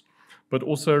justice, but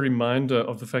also a reminder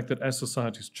of the fact that as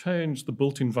societies change, the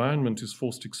built environment is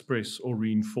forced to express or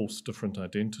reinforce different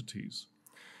identities.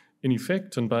 In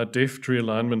effect, and by a deft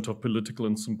realignment of political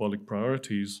and symbolic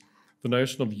priorities, the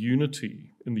notion of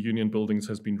unity in the Union buildings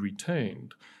has been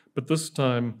retained, but this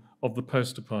time of the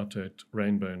post-apartheid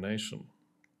rainbow nation.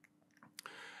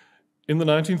 In the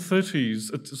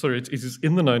 1930s, it is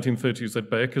in the 1930s that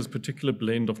Baker's particular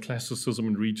blend of classicism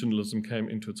and regionalism came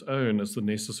into its own as the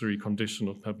necessary condition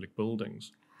of public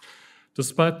buildings.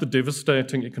 Despite the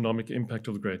devastating economic impact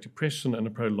of the Great Depression and a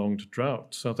prolonged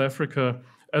drought, South Africa,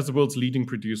 as the world's leading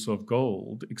producer of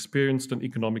gold, experienced an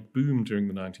economic boom during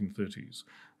the 1930s,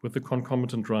 with the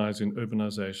concomitant rise in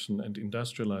urbanization and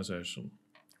industrialization.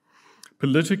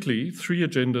 Politically, three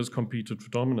agendas competed for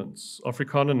dominance: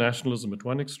 Afrikaner nationalism at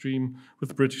one extreme,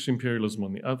 with British imperialism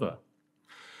on the other.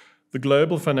 The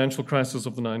global financial crisis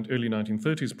of the early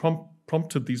 1930s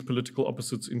prompted these political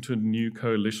opposites into a new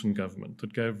coalition government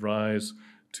that gave rise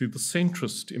to the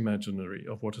centrist imaginary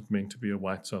of what it meant to be a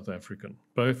white South African,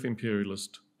 both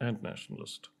imperialist and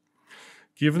nationalist.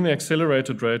 Given the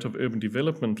accelerated rate of urban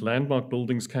development, landmark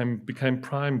buildings became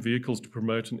prime vehicles to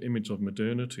promote an image of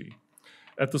modernity.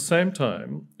 At the same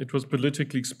time, it was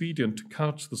politically expedient to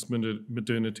couch this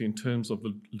modernity in terms of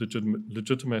the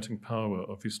legitimating power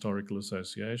of historical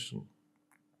association.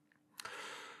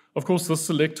 Of course, this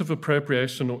selective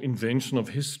appropriation or invention of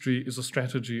history is a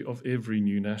strategy of every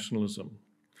new nationalism.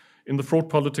 In the fraught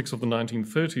politics of the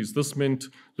 1930s, this meant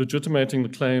legitimating the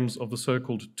claims of the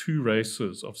so-called two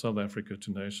races of South Africa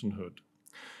to nationhood.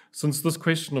 Since this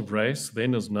question of race,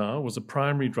 then as now, was a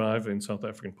primary driver in South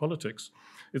African politics,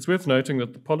 it's worth noting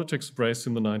that the politics of race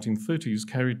in the 1930s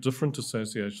carried different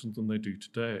associations than they do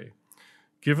today.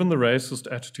 Given the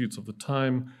racist attitudes of the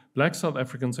time, black South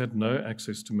Africans had no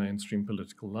access to mainstream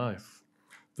political life.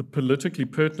 The politically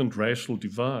pertinent racial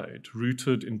divide,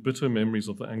 rooted in bitter memories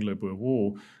of the Anglo-Boer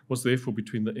War, was therefore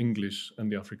between the English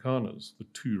and the Afrikaners, the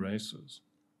two races.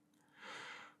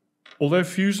 Although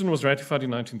fusion was ratified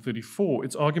in 1934,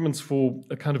 its arguments for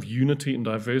a kind of unity in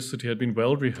diversity had been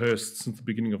well rehearsed since the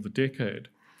beginning of the decade,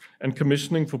 and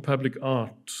commissions for public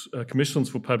art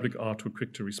were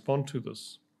quick to respond to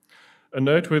this. A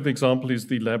noteworthy example is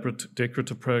the elaborate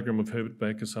decorative program of Herbert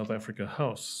Baker's South Africa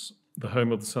House, the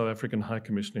home of the South African High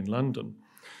Commission in London,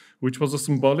 which was a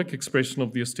symbolic expression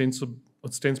of the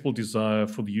ostensible desire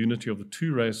for the unity of the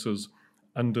two races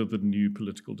under the new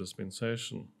political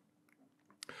dispensation.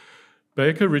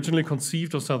 Baker originally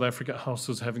conceived of South Africa House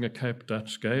as having a Cape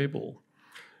Dutch gable,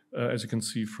 as you can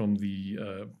see from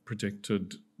the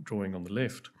projected drawing on the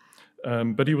left.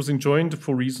 But he was enjoined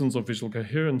for reasons of visual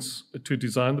coherence to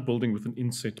design the building with an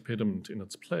inset pediment in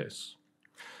its place.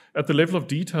 At the level of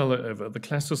detail, however, the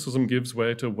classicism gives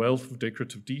way to a wealth of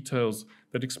decorative details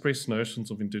that express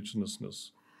notions of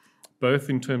indigenousness, both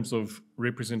in terms of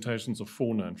representations of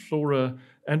fauna and flora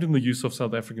and in the use of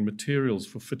South African materials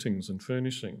for fittings and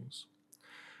furnishings.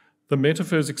 The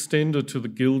metaphor is extended to the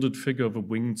gilded figure of a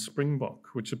winged springbok,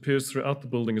 which appears throughout the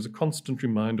building as a constant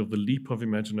reminder of the leap of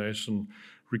imagination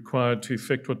required to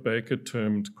effect what Baker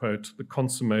termed, quote, the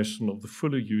consummation of the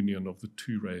fuller union of the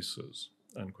two races,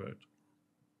 unquote.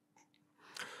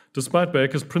 Despite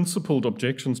Baker's principled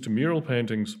objections to mural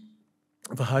paintings,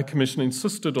 the High Commission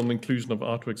insisted on the inclusion of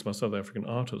artworks by South African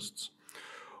artists.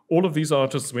 All of these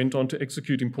artists went on to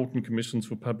execute important commissions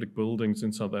for public buildings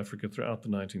in South Africa throughout the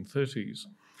 1930s,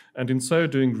 and in so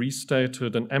doing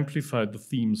restated and amplified the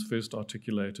themes first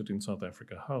articulated in South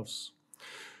Africa House.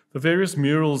 The various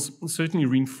murals certainly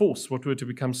reinforce what were to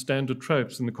become standard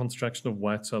tropes in the construction of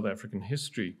white South African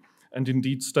history, and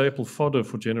indeed staple fodder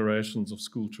for generations of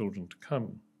school children to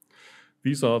come.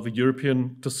 These are the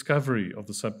European discovery of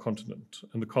the subcontinent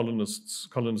and the colonists'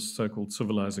 so-called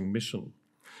civilizing mission,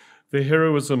 the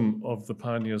heroism of the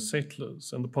pioneer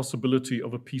settlers, and the possibility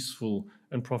of a peaceful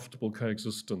and profitable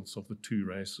coexistence of the two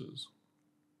races.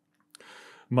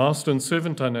 Master and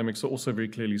servant dynamics are also very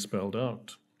clearly spelled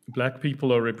out. Black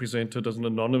people are represented as an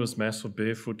anonymous mass of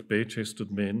barefoot,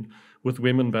 bare-chested men with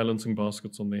women balancing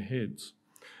baskets on their heads.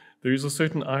 There is a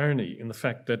certain irony in the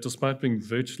fact that despite being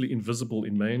virtually invisible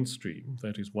in mainstream,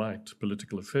 that is white,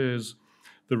 political affairs,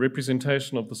 the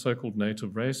representation of the so-called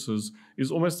native races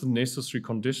is almost a necessary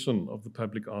condition of the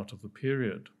public art of the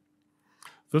period.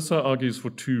 This argues for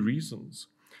two reasons.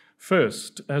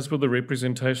 First, as with the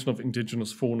representation of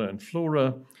indigenous fauna and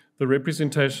flora, the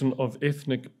representation of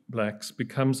ethnic blacks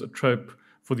becomes a trope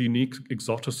for the unique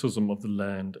exoticism of the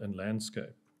land and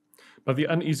landscape. By the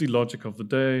uneasy logic of the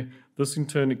day, this in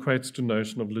turn equates to the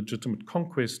notion of legitimate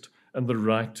conquest and the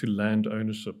right to land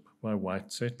ownership by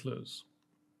white settlers.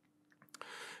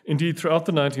 Indeed, throughout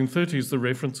the 1930s, the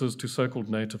references to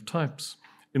so-called native types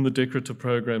in the decorative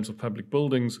programs of public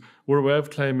buildings were a way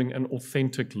of claiming an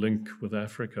authentic link with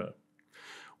Africa.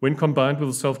 When combined with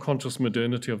the self-conscious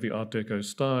modernity of the Art Deco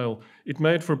style, it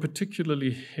made for a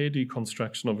particularly heady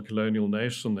construction of a colonial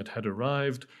nation that had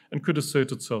arrived and could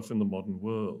assert itself in the modern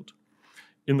world.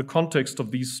 In the context of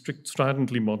these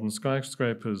stridently modern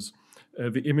skyscrapers,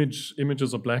 the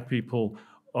images of black people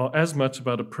are as much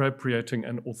about appropriating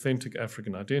an authentic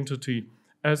African identity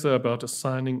as they're about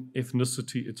assigning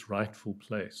ethnicity its rightful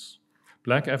place.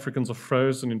 Black Africans are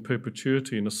frozen in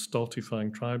perpetuity in a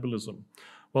stultifying tribalism,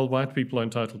 while white people are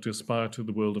entitled to aspire to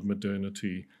the world of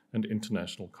modernity and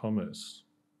international commerce.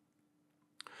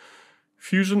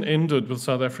 Fusion ended with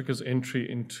South Africa's entry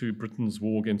into Britain's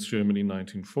war against Germany in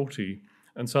 1940,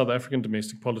 and South African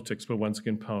domestic politics were once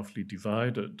again powerfully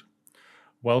divided.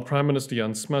 While Prime Minister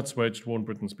Jan Smuts waged war on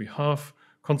Britain's behalf,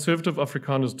 conservative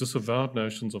Afrikaners disavowed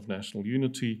notions of national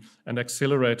unity and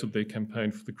accelerated their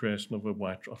campaign for the creation of a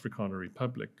white Afrikaner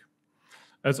republic.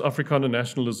 As Afrikaner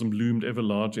nationalism loomed ever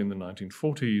larger in the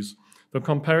 1940s, the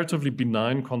comparatively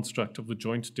benign construct of the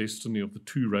joint destiny of the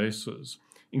two races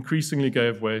increasingly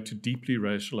gave way to deeply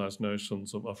racialized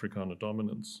notions of Afrikaner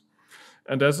dominance.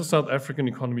 And as the South African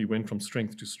economy went from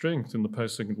strength to strength in the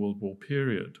post-Second World War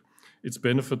period, its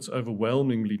benefits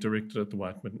overwhelmingly directed at the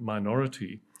white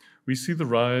minority, we see the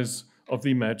rise of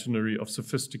the imaginary of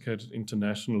sophisticated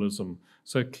internationalism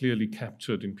so clearly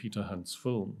captured in Peter Hunt's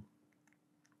film.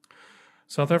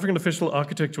 South African official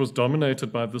architecture was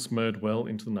dominated by this mode well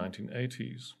into the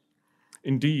 1980s.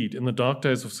 Indeed, in the dark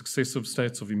days of successive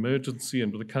states of emergency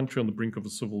and with the country on the brink of a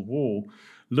civil war,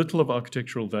 little of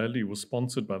architectural value was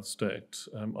sponsored by the state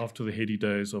after the heady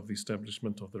days of the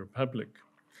establishment of the Republic.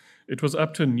 It was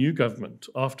up to a new government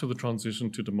after the transition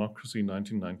to democracy in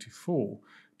 1994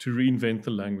 to reinvent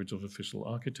the language of official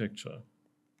architecture.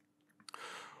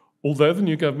 Although the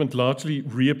new government largely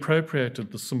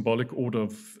reappropriated the symbolic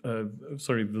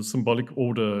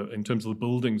order in terms of the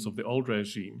buildings of the old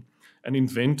regime, and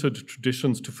invented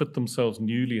traditions to fit themselves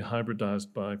newly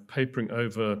hybridized by papering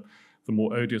over the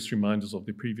more odious reminders of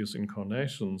their previous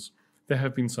incarnations, there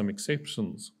have been some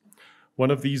exceptions.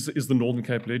 One of these is the Northern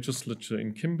Cape Legislature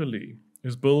in Kimberley,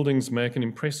 whose buildings make an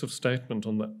impressive statement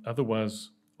on an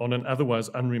otherwise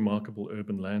unremarkable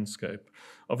urban landscape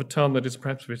of a town that is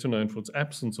perhaps better known for its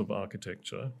absence of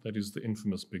architecture, that is the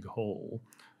infamous Big Hole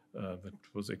that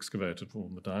was excavated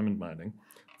from the diamond mining,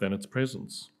 than its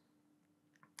presence.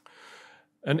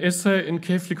 An essay in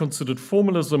carefully considered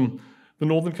formalism, the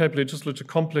Northern Cape Legislature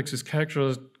complex is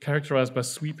characterized by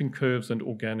sweeping curves and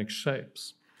organic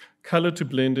shapes, color to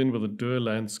blend in with a dour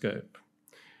landscape.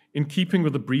 In keeping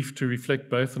with the brief to reflect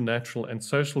both the natural and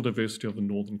social diversity of the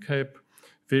Northern Cape,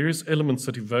 various elements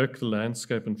that evoke the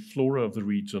landscape and flora of the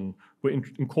region were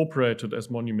incorporated as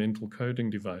monumental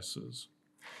coding devices.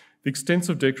 The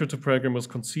extensive decorative program was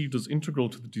conceived as integral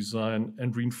to the design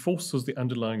and reinforces the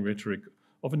underlying rhetoric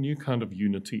of a new kind of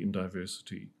unity in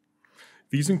diversity.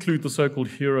 These include the so-called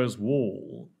Heroes'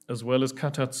 Wall, as well as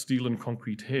cut-out steel and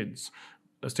concrete heads,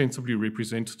 ostensibly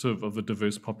representative of the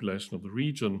diverse population of the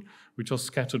region, which are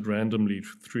scattered randomly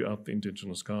throughout the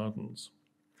indigenous gardens.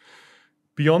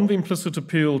 Beyond the implicit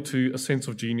appeal to a sense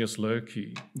of genius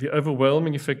loci, the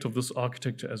overwhelming effect of this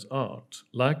architecture as art,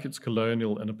 like its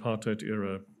colonial and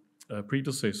apartheid-era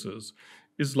predecessors,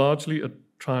 is largely a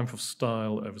triumph of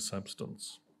style over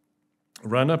substance.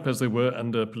 Run up as they were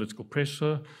under political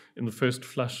pressure in the first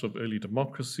flush of early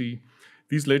democracy,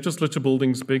 these legislature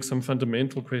buildings beg some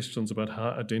fundamental questions about how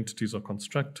identities are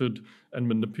constructed and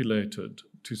manipulated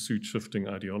to suit shifting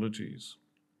ideologies.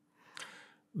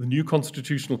 The new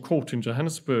Constitutional Court in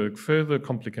Johannesburg further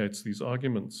complicates these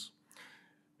arguments.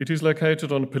 It is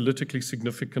located on a politically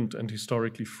significant and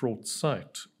historically fraught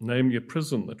site, namely a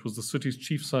prison that was the city's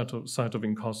chief site of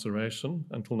incarceration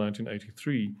until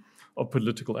 1983 of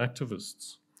political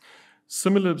activists.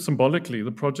 Symbolically,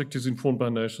 the project is informed by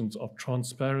notions of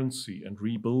transparency and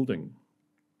rebuilding.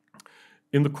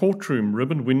 In the courtroom,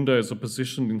 ribbon windows are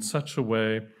positioned in such a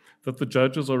way that the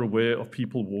judges are aware of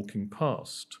people walking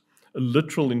past, a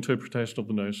literal interpretation of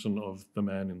the notion of the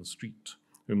man in the street,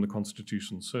 whom the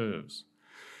Constitution serves.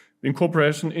 The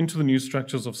incorporation into the new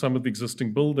structures of some of the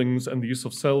existing buildings and the use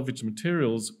of salvaged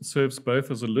materials serves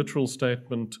both as a literal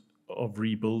statement of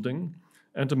rebuilding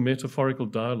and a metaphorical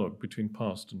dialogue between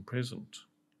past and present.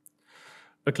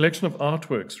 A collection of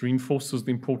artworks reinforces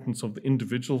the importance of the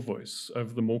individual voice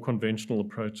over the more conventional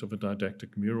approach of a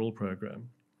didactic mural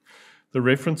program. The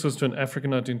references to an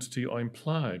African identity are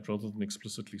implied rather than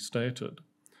explicitly stated.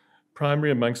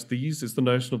 Primary amongst these is the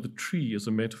notion of the tree as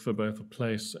a metaphor both of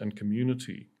place and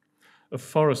community. A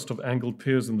forest of angled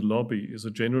piers in the lobby is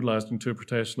a generalized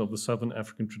interpretation of the Southern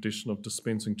African tradition of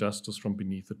dispensing justice from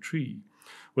beneath a tree,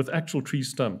 with actual tree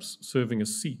stumps serving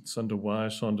as seats under wire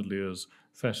chandeliers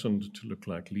fashioned to look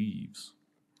like leaves.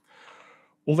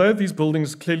 Although these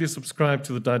buildings clearly subscribe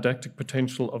to the didactic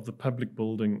potential of the public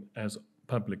building as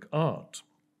public art,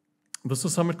 this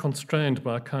is somewhat constrained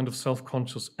by a kind of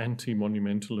self-conscious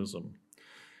anti-monumentalism.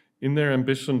 In their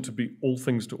ambition to be all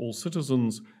things to all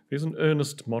citizens, there's an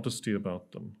earnest modesty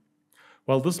about them.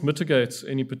 While this mitigates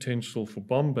any potential for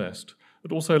bombast,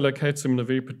 it also locates them in a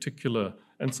very particular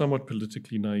and somewhat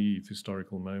politically naive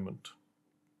historical moment.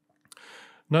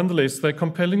 Nonetheless, they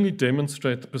compellingly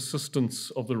demonstrate the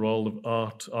persistence of the role of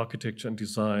art, architecture, and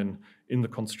design in the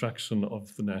construction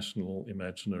of the national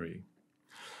imaginary.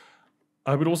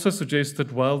 I would also suggest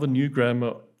that while the new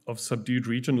grammar of subdued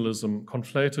regionalism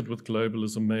conflated with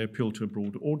globalism may appeal to a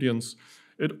broad audience,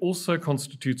 it also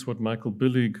constitutes what Michael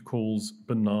Billig calls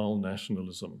banal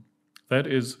nationalism. That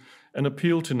is, an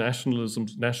appeal to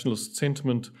nationalist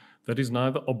sentiment that is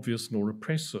neither obvious nor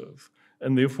oppressive,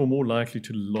 and therefore more likely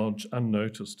to lodge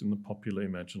unnoticed in the popular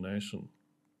imagination.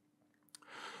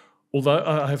 Although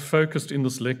I have focused in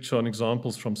this lecture on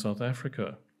examples from South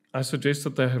Africa, I suggest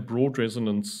that they have broad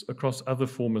resonance across other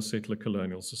former settler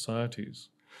colonial societies.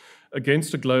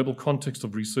 Against a global context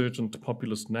of resurgent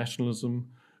populist nationalism,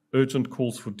 urgent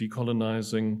calls for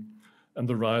decolonizing, and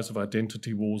the rise of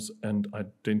identity wars and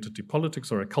identity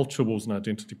politics, or culture wars and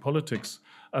identity politics,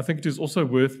 I think it is also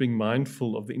worth being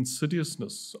mindful of the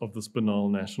insidiousness of this banal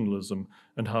nationalism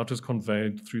and how it is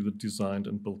conveyed through the designed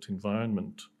and built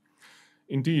environment.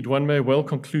 Indeed, one may well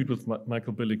conclude with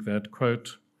Michael Billig that,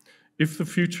 quote, "If the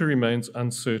future remains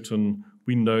uncertain,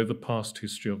 we know the past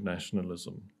history of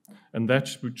nationalism, and that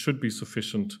should be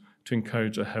sufficient to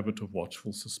encourage a habit of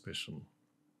watchful suspicion."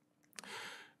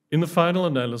 In the final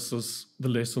analysis, the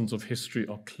lessons of history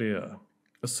are clear.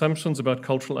 Assumptions about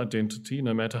cultural identity,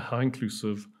 no matter how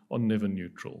inclusive, are never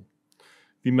neutral.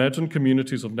 The imagined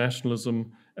communities of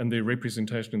nationalism and their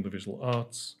representation in the visual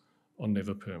arts are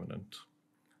never permanent.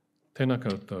 Tēnā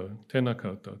koutou, tēnā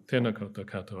koutou, tēnā koutou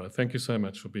katoa. Thank you so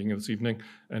much for being here this evening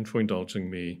and for indulging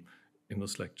me in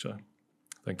this lecture.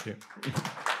 Thank you.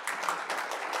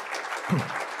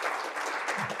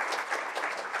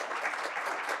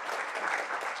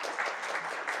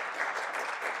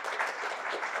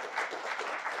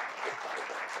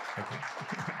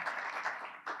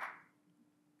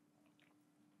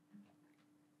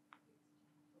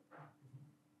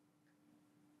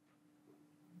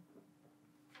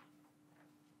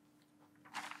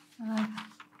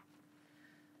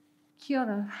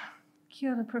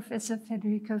 Kia ora, Professor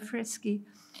Federico Freschi.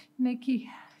 Me ki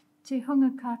te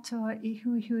hunga katoa I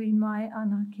hui mai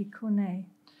ana ki konei.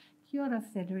 Kia ora,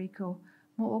 Federico,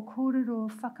 mo o kōrero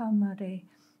whakamare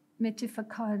me te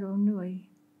whakairo nui.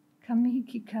 Ka mihi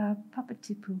ki ka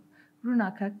papatipu,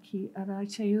 runaka ki arai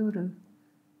te uru.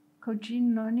 Ko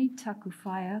Jean Loney taku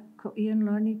whaia, ko Ian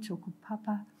Loney tōku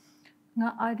papa.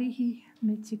 Ngā airihi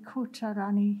me te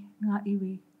kōtarani ngā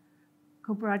iwi.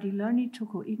 Ko Brady Loney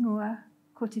tōku ingoa,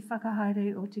 ko te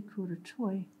whakahaere o te kura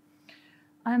toi.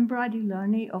 I am Brady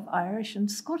Loney of Irish and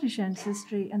Scottish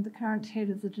ancestry and the current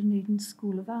head of the Dunedin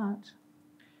School of Art.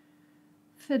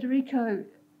 Federico,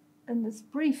 in this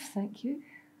brief thank you,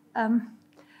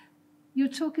 your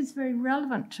talk is very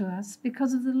relevant to us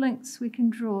because of the links we can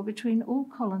draw between all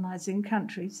colonising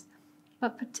countries,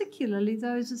 but particularly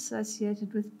those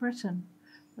associated with Britain,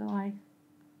 though I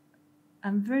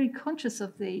am very conscious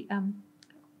of the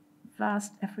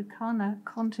vast Afrikaner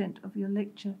content of your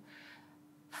lecture.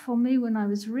 For me, when I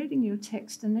was reading your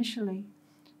text initially,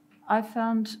 I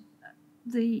found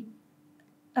the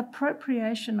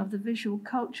appropriation of the visual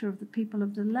culture of the people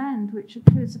of the land, which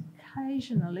occurs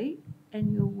occasionally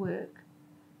in your work,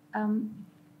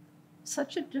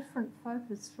 such a different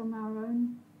focus from our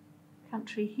own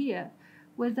country here,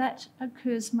 where that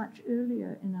occurs much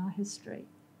earlier in our history.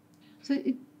 So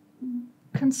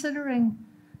considering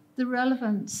the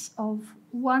relevance of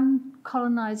one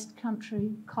colonising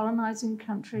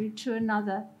country to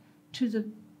another, to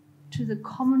the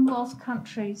Commonwealth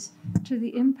countries, to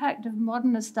the impact of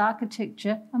modernist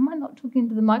architecture. Am I not talking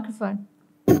to the microphone?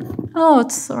 Oh,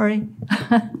 sorry.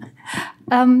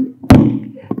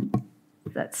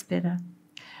 That's better.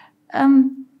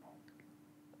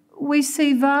 We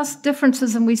see vast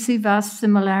differences and we see vast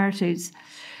similarities.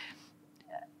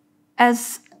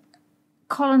 As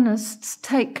colonists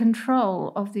take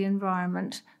control of the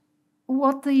environment,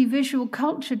 what the visual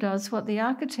culture does, what the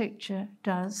architecture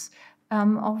does,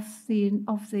 of the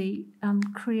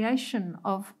creation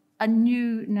of a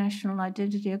new national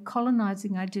identity, a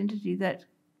colonising identity that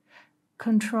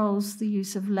controls the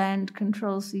use of land,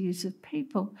 controls the use of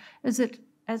people, is it,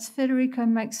 as Federico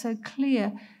makes so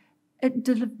clear, it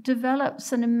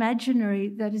develops an imaginary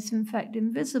that is in fact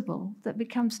invisible, that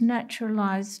becomes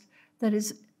naturalised, that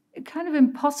is kind of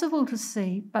impossible to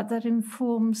see, but that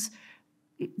informs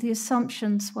the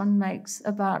assumptions one makes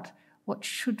about what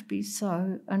should be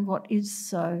so and what is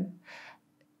so.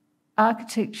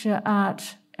 Architecture,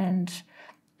 art, and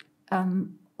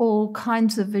all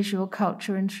kinds of visual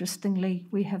culture, interestingly,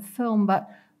 we have film, but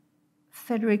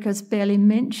Federico's barely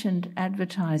mentioned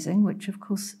advertising, which of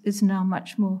course is now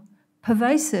much more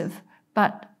pervasive,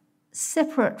 but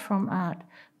separate from art.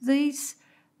 These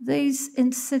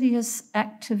insidious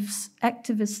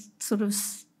activist sort of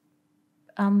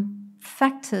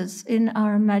factors in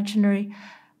our imaginary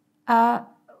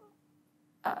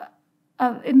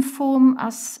inform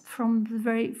us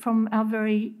from our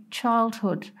very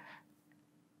childhood.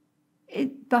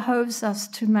 It behoves us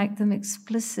to make them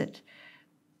explicit.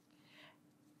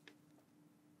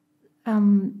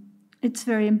 It's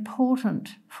very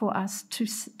important for us to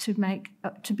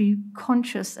be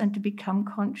conscious and to become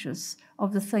conscious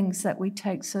of the things that we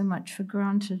take so much for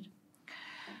granted.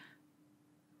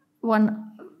 One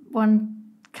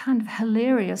kind of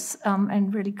hilarious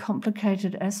and really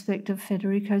complicated aspect of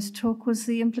Federico's talk was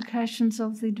the implications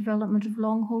of the development of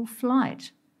long-haul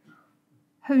flight.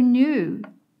 Who knew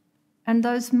And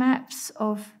those maps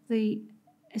of the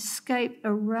escape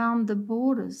around the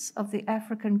borders of the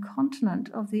African continent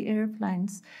of the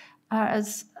airplanes are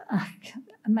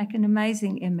make an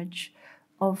amazing image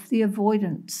of the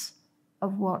avoidance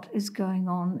of what is going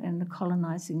on in the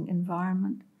colonizing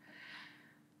environment.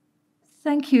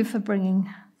 Thank you for bringing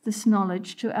this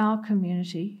knowledge to our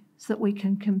community so that we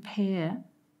can compare,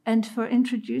 and for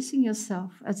introducing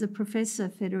yourself as a professor,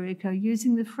 Federico,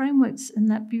 using the frameworks in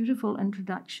that beautiful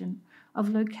introduction of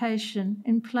location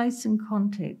in place and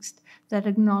context that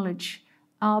acknowledge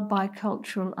our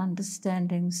bicultural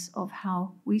understandings of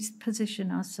how we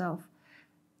position ourselves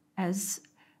as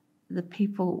the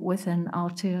people within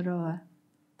Aotearoa.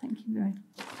 Thank you very much.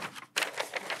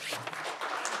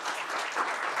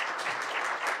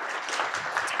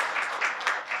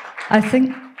 I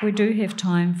think we do have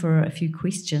time for a few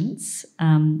questions,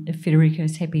 if Federico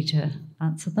is happy to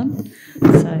answer them.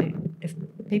 So if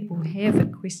people have a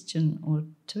question or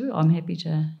two, I'm happy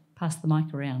to pass the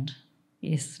mic around.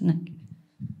 Yes, Nick.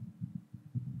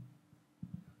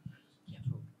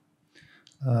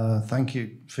 Thank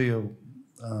you for your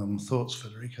thoughts,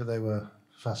 Federico. They were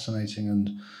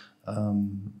fascinating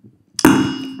and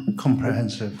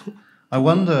comprehensive. I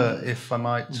wonder if I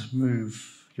might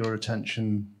move your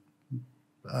attention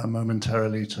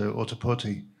momentarily to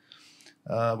Ōtepoti,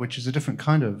 which is a different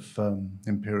kind of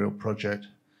imperial project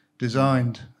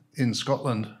designed in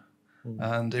Scotland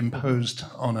and imposed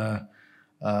on a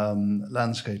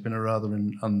landscape in a rather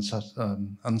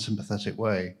unsympathetic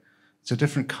way. It's a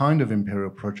different kind of imperial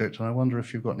project, and I wonder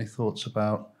if you've got any thoughts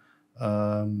about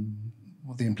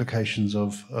the implications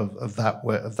of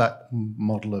that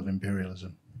model of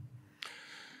imperialism.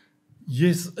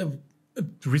 Yes, a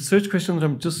research question that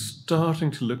I'm just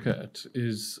starting to look at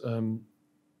is some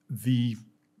of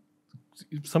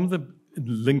the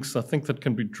links I think that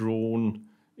can be drawn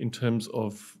in terms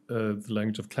of the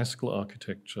language of classical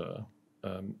architecture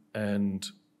and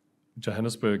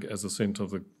Johannesburg as a centre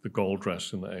of the gold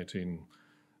rush in the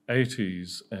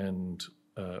 1880s and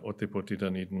Ōtepoti,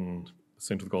 Dunedin,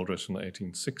 centre of the gold rush in the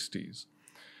 1860s.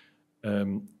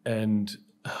 And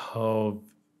how,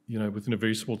 you know, within a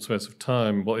very small space of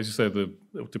time, well, as you say, the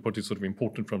Ōtepoti is sort of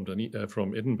imported from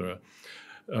Edinburgh,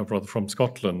 rather from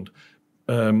Scotland,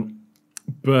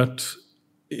 but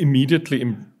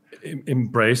immediately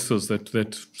embraces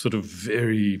that sort of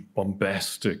very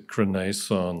bombastic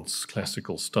Renaissance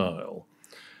classical style.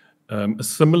 A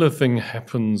similar thing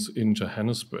happens in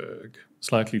Johannesburg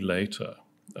slightly later,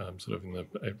 sort of in the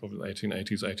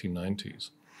 1880s, 1890s.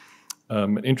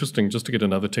 Interesting, just to get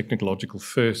another technological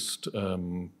first,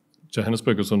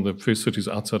 Johannesburg was one of the first cities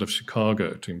outside of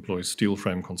Chicago to employ steel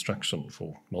frame construction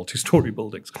for multi-story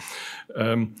buildings.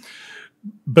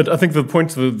 But I think the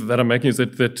point that I'm making is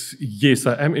that yes,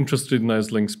 I am interested in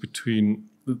those links between,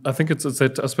 I think it's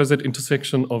that, I suppose, that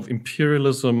intersection of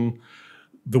imperialism,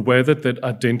 the way that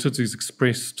identity is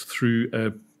expressed through,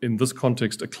 in this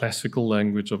context, a classical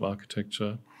language of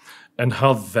architecture, and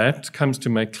how that comes to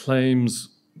make claims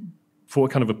for a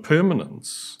kind of a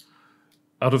permanence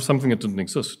out of something that didn't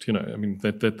exist. You know, I mean,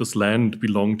 that this land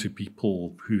belonged to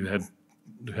people who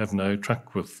have no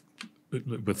truck with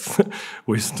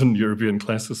Western European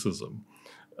classicism,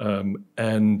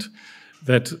 and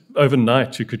that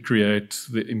overnight you could create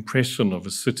the impression of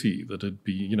a city that had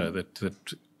been, you know, that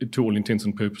to all intents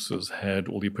and purposes had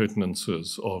all the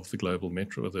appurtenances of the global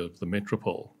metro, the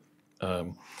metropole.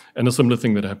 And a similar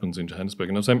thing that happens in Johannesburg.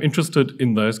 And so I'm interested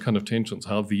in those kind of tensions,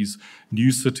 how these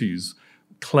new cities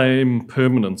claim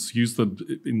permanence, use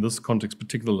in this context,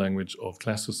 particular language of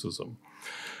classicism.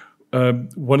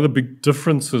 One of the big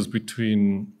differences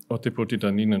between Ōtepoti,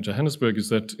 Dunedin and Johannesburg is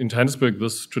that in Johannesburg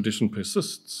this tradition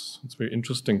persists. It's very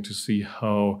interesting to see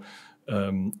how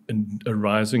a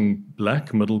rising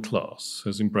black middle class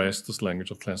has embraced this language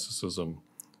of classicism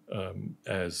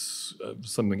as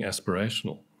something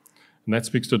aspirational. And that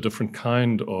speaks to a different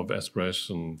kind of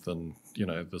aspiration than, you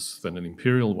know, than an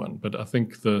imperial one. But I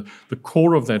think the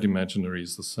core of that imaginary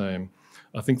is the same.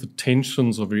 I think the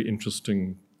tensions are very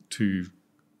interesting to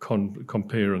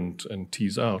compare and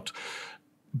tease out.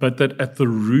 But that at the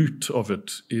root of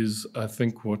it is, I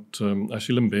think, what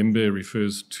Achille Mbembe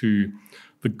refers to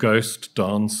the ghost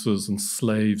dances and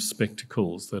slave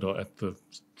spectacles that are at the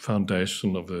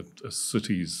foundation of a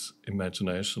city's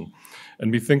imagination.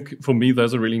 And we think, for me,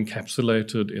 those are really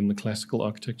encapsulated in the classical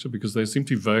architecture because they seem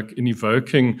to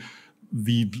evoking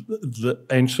the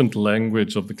ancient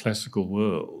language of the classical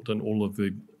world and all of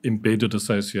the embedded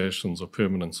associations of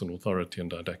permanence and authority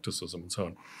and didacticism and so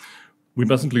on. We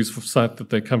mustn't lose sight that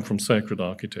they come from sacred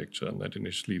architecture and that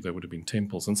initially they would have been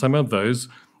temples. And somehow those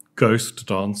ghost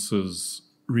dances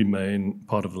remain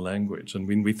part of the language. And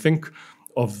when we think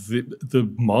of the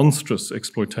monstrous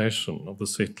exploitation of the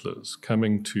settlers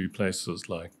coming to places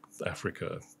like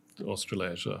Africa,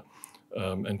 Australasia,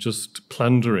 and just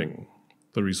plundering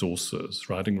the resources,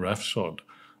 riding roughshod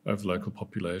over local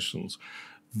populations,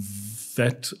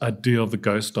 that idea of the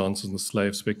ghost dances and the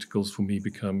slave spectacles for me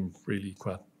become really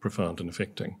quite profound and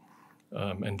affecting,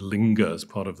 and linger as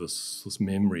part of this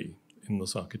memory in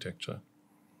this architecture.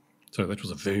 So that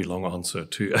was a very long answer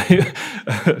to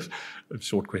a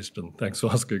short question. Thanks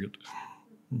for asking it.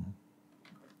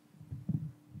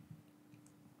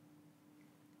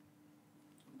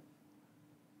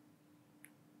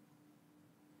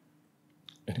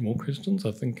 Any more questions?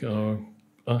 I think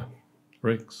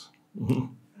Rex.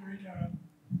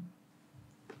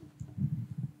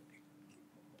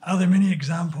 Are there many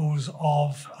examples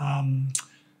of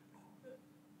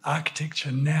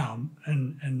architecture now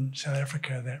in South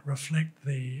Africa that reflect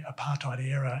the apartheid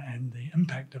era and the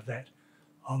impact of that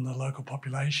on the local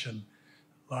population?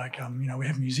 Like, we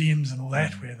have museums and all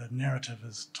that where the narrative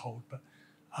is told, but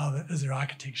is there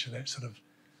architecture that sort of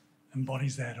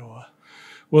embodies that? Or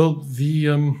well,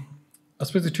 I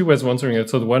suppose there are two ways of answering it.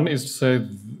 So the one is to say,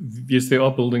 yes, there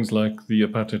are buildings like the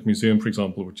Apartheid Museum, for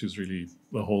example, which is really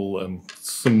a whole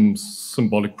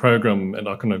symbolic program and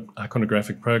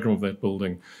iconographic program of that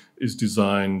building is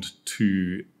designed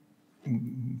to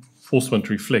force one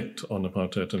to reflect on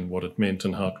apartheid and what it meant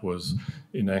and how it was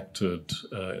enacted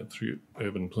through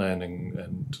urban planning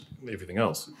and everything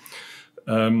else.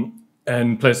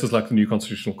 And places like the new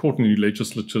Constitutional Court and new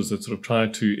legislatures that sort of try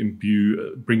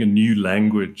to bring a new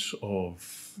language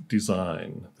of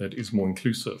design that is more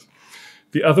inclusive.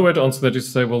 The other way to answer that is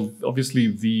to say, well, obviously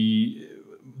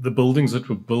the buildings that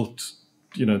were built,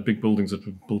 big buildings that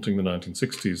were built in the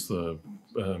 1960s, the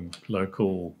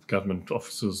local government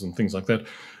offices and things like that,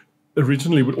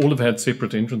 originally would all have had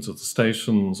separate entrances, the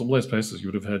stations, all those places. You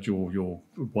would have had your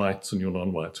whites and your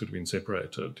non-whites would have been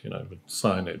separated, with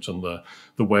signage, and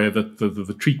the way that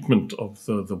the treatment of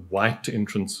the white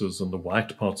entrances and the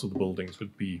white parts of the buildings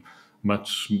would be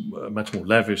much more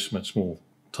lavish, much more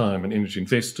time and energy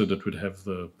invested. It would have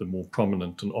the more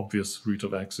prominent and obvious route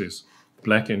of access.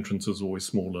 Black entrances always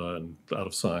smaller and out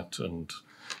of sight, and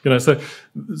so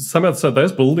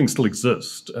those buildings still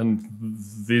exist, and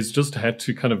there's just had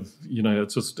to kind of,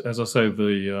 it's just, as I say,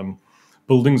 the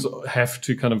buildings have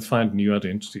to kind of find new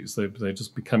identities. They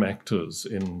just become actors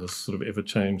in this sort of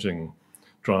ever-changing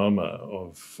drama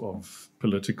of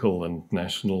political and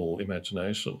national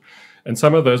imagination. And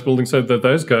some of those buildings, so that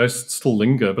those ghosts still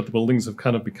linger, but the buildings have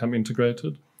kind of become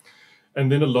integrated. And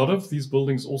then a lot of these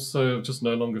buildings also just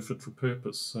no longer fit for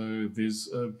purpose. So there's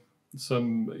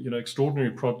some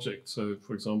extraordinary projects. So,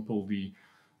 for example,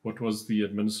 what was the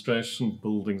administration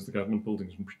buildings, the government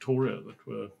buildings in Pretoria that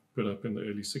were put up in the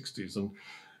early 60s, and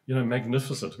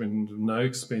magnificent. I mean, no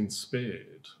expense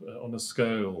spared on a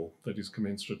scale that is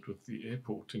commensurate with the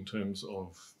airport in terms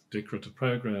of decorative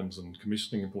programs and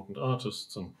commissioning important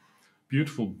artists and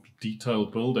beautiful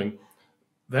detailed building.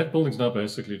 That building's now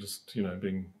basically just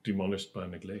being demolished by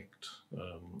neglect.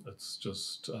 It's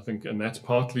just, I think, and that's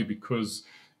partly because,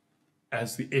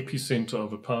 as the epicenter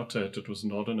of apartheid, it was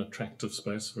not an attractive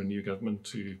space for a new government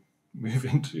to move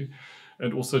into.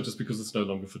 And also just because it's no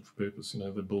longer fit for purpose.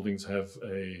 The buildings have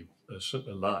a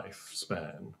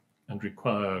lifespan and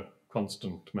require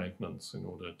constant maintenance in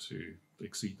order to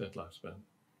exceed that lifespan.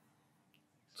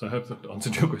 So I hope that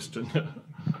answered your question.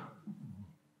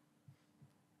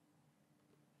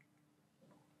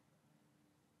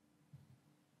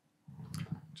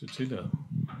 Cecilia.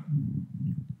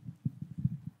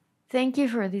 Thank you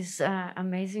for this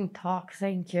amazing talk.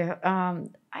 Thank you.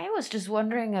 I was just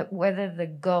wondering whether the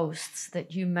ghosts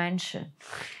that you mentioned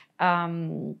are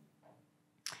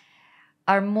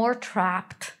more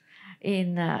trapped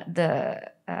in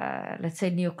let's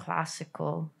say,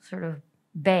 neoclassical sort of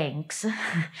banks.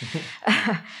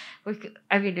 I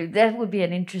mean, that would be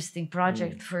an interesting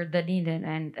project for Dunedin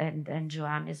and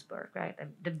Johannesburg, right?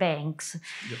 The banks.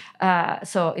 Yep.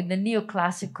 So in the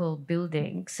neoclassical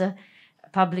buildings,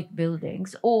 public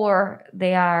buildings, or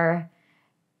they are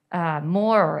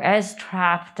more or as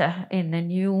trapped in the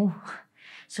new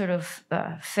sort of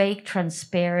fake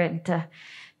transparent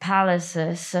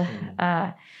palaces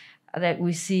that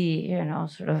we see,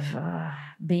 sort of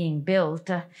being built,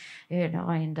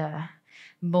 in the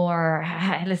more,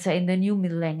 let's say, in the new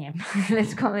millennium,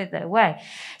 let's call it that way.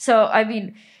 So, I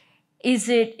mean, is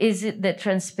it the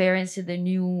transparency, the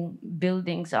new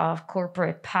buildings of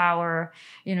corporate power,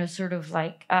 sort of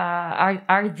like,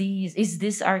 is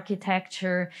this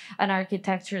architecture an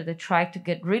architecture that tried to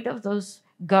get rid of those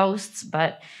ghosts,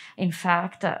 but in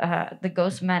fact, the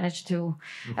ghosts managed to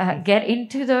get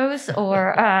into those,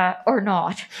 or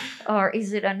not? Or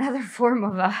is it another form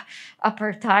of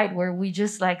apartheid where we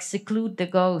just like seclude the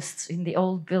ghosts in the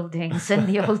old buildings and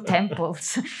the old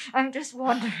temples? I'm just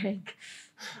wondering.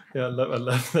 Yeah, I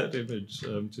love that image,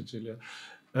 Cecilia.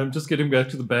 Just getting back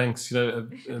to the banks,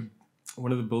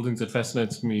 one of the buildings that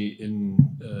fascinates me in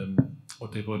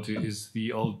Otago is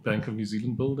the old Bank of New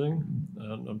Zealand building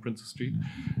on Princess Street.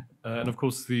 And of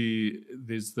course,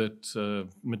 there's that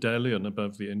medallion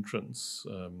above the entrance.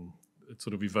 It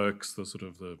sort of evokes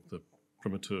the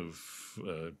primitive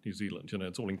New Zealand.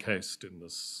 It's all encased in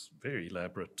this very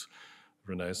elaborate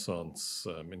Renaissance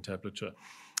entablature.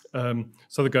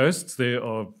 So the ghosts there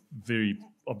are very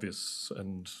obvious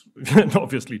and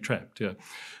obviously trapped, yeah.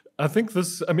 I think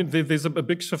there's a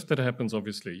big shift that happens,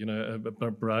 obviously.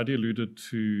 Brady alluded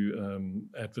to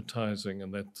advertising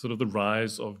and that sort of the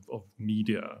rise of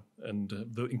media and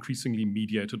the increasingly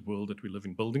mediated world that we live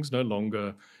in. Buildings no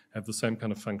longer have the same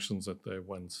kind of functions that they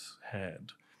once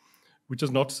had, which is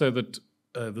not to say that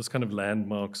this kind of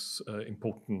landmarks,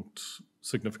 important,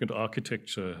 significant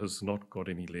architecture has not got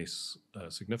any less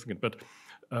significant. But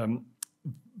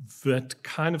that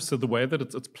kind of, so the way that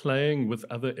it's playing with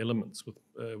other elements,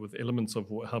 with elements of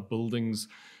how buildings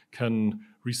can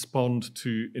respond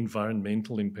to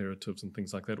environmental imperatives and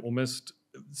things like that, almost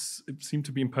it seemed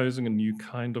to be imposing a new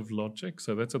kind of logic.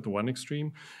 So that's at the one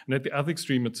extreme. And at the other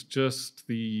extreme, it's just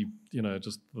the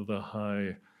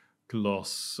high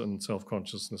gloss and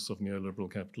self-consciousness of neoliberal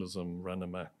capitalism run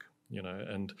amok,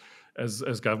 and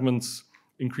as governments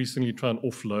increasingly try and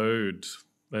offload,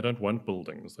 they don't want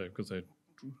buildings because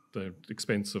they're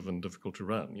expensive and difficult to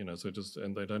run,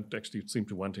 and they don't actually seem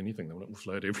to want anything. They want to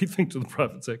offload everything to the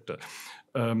private sector.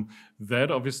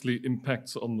 That obviously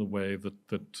impacts on the way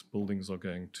that buildings are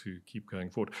going to keep going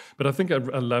forward. But I think I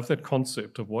love that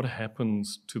concept of what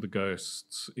happens to the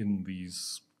ghosts in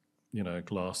these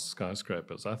glass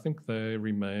skyscrapers. I think they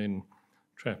remain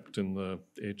trapped in the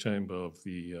air chamber of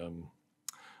the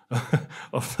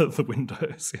of the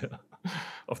windows, yeah,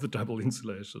 of the double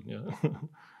insulation, yeah.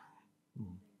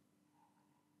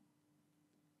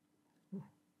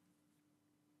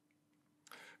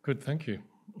 Good, thank you.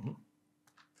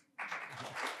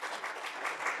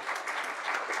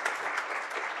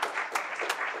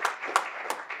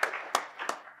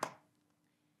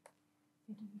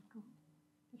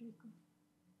 Federico.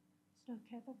 So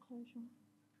okay, the closure.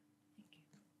 Thank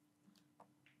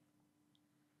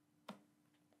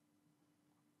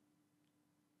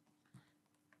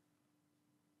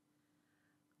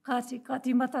you.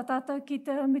 Kati mata tātou ki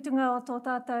te mitunga o tō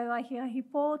tātou ahi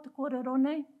pō, te kōrero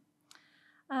nei.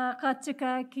 Ka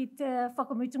tika ki te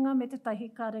whakamutunga me te tahi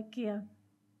karakia.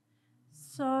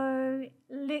 So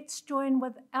let's join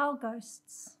with our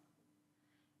ghosts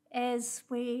as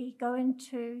we go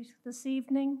into this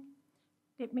evening.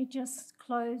 Let me just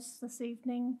close this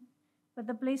evening with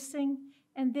a blessing,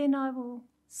 and then I will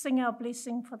sing our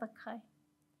blessing for the kai.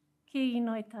 Ki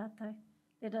inoi tātou.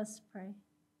 Let us pray.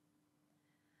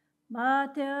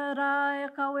 Mā te ara e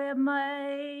kawe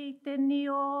mai te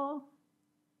nio,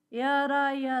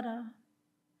 iara iara.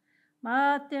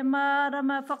 Mā te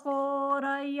marama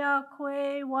whakora i a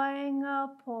koe waenga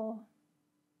pō.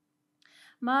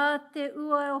 Mā te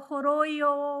ua o horoi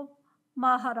o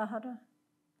maharahara.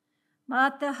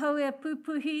 Mā te hau e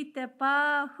pupuhi te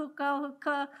pā huka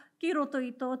huka ki roto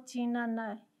i tō tina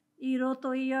nei. I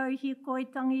roto i au hiko i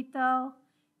tangitao,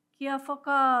 kia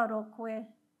whakaaro koe.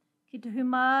 Ki te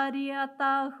humāri a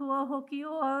tāhua hoki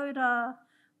o aura,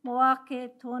 mo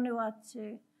ake tonu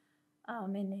atu.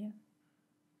 Āmene.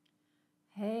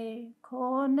 Hei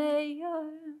konei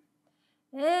au,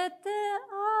 e te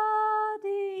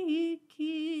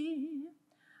ariki,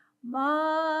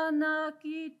 mana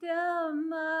ki te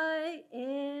mai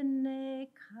ene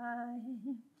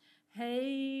kai.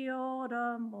 Hei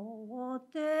ora mo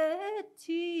te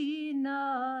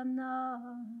tinana,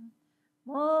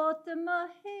 mo te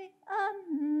mahi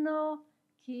anō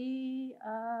ki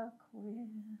a koe.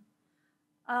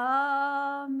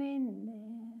 Āmene.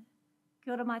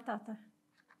 Kia ora mai tātou.